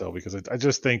know ASL, because I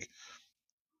just think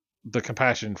the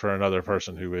compassion for another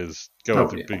person who is going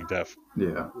through being deaf,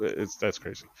 that's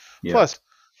crazy. Yeah. Plus,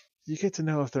 you get to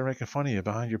know if they're making fun of you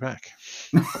behind your back.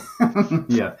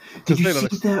 Yeah. Did you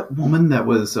see that woman that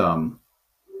was,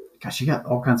 gosh, she got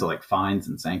all kinds of fines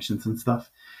and sanctions and stuff.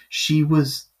 She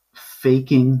was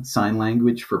faking sign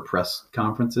language for press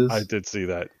conferences. I did see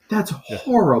that. That's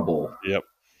horrible. Yep.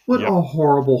 What a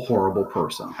horrible, horrible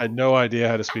person. Had no idea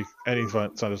how to speak any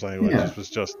sign language. It was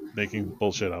just making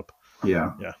bullshit up.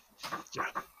 Yeah. Yeah.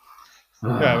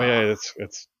 I mean,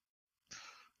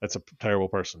 that's a terrible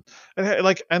person.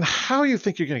 And how you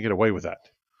think you're going to get away with that?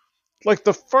 Like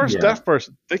the first deaf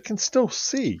person, they can still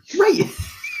see. Right.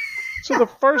 So the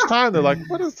first time they're like,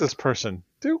 what is this person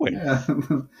doing? Yeah.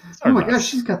 Oh my gosh,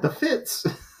 she's got the fits.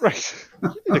 Right.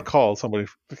 You need to call somebody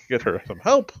to get her some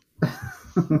help.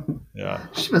 Yeah.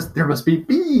 There must be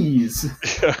bees.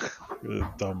 Yeah.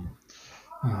 Dumb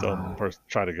person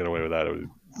trying to get away with that. It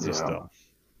was just dumb.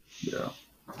 Yeah.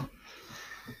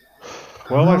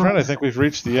 Well, my friend, I think we've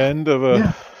reached the end of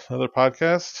another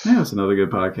podcast. Yeah, it's another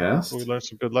good podcast. We learned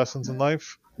some good lessons in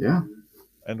life. Yeah.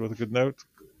 End with a good note.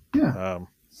 Yeah.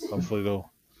 Hopefully the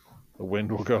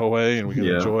wind will go away and we can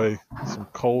enjoy some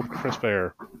cold, crisp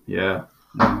air. Yeah.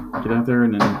 Get out there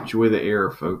and enjoy the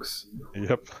air, folks.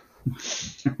 Yep.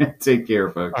 Take care,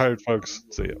 folks. All right, folks.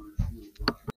 See ya.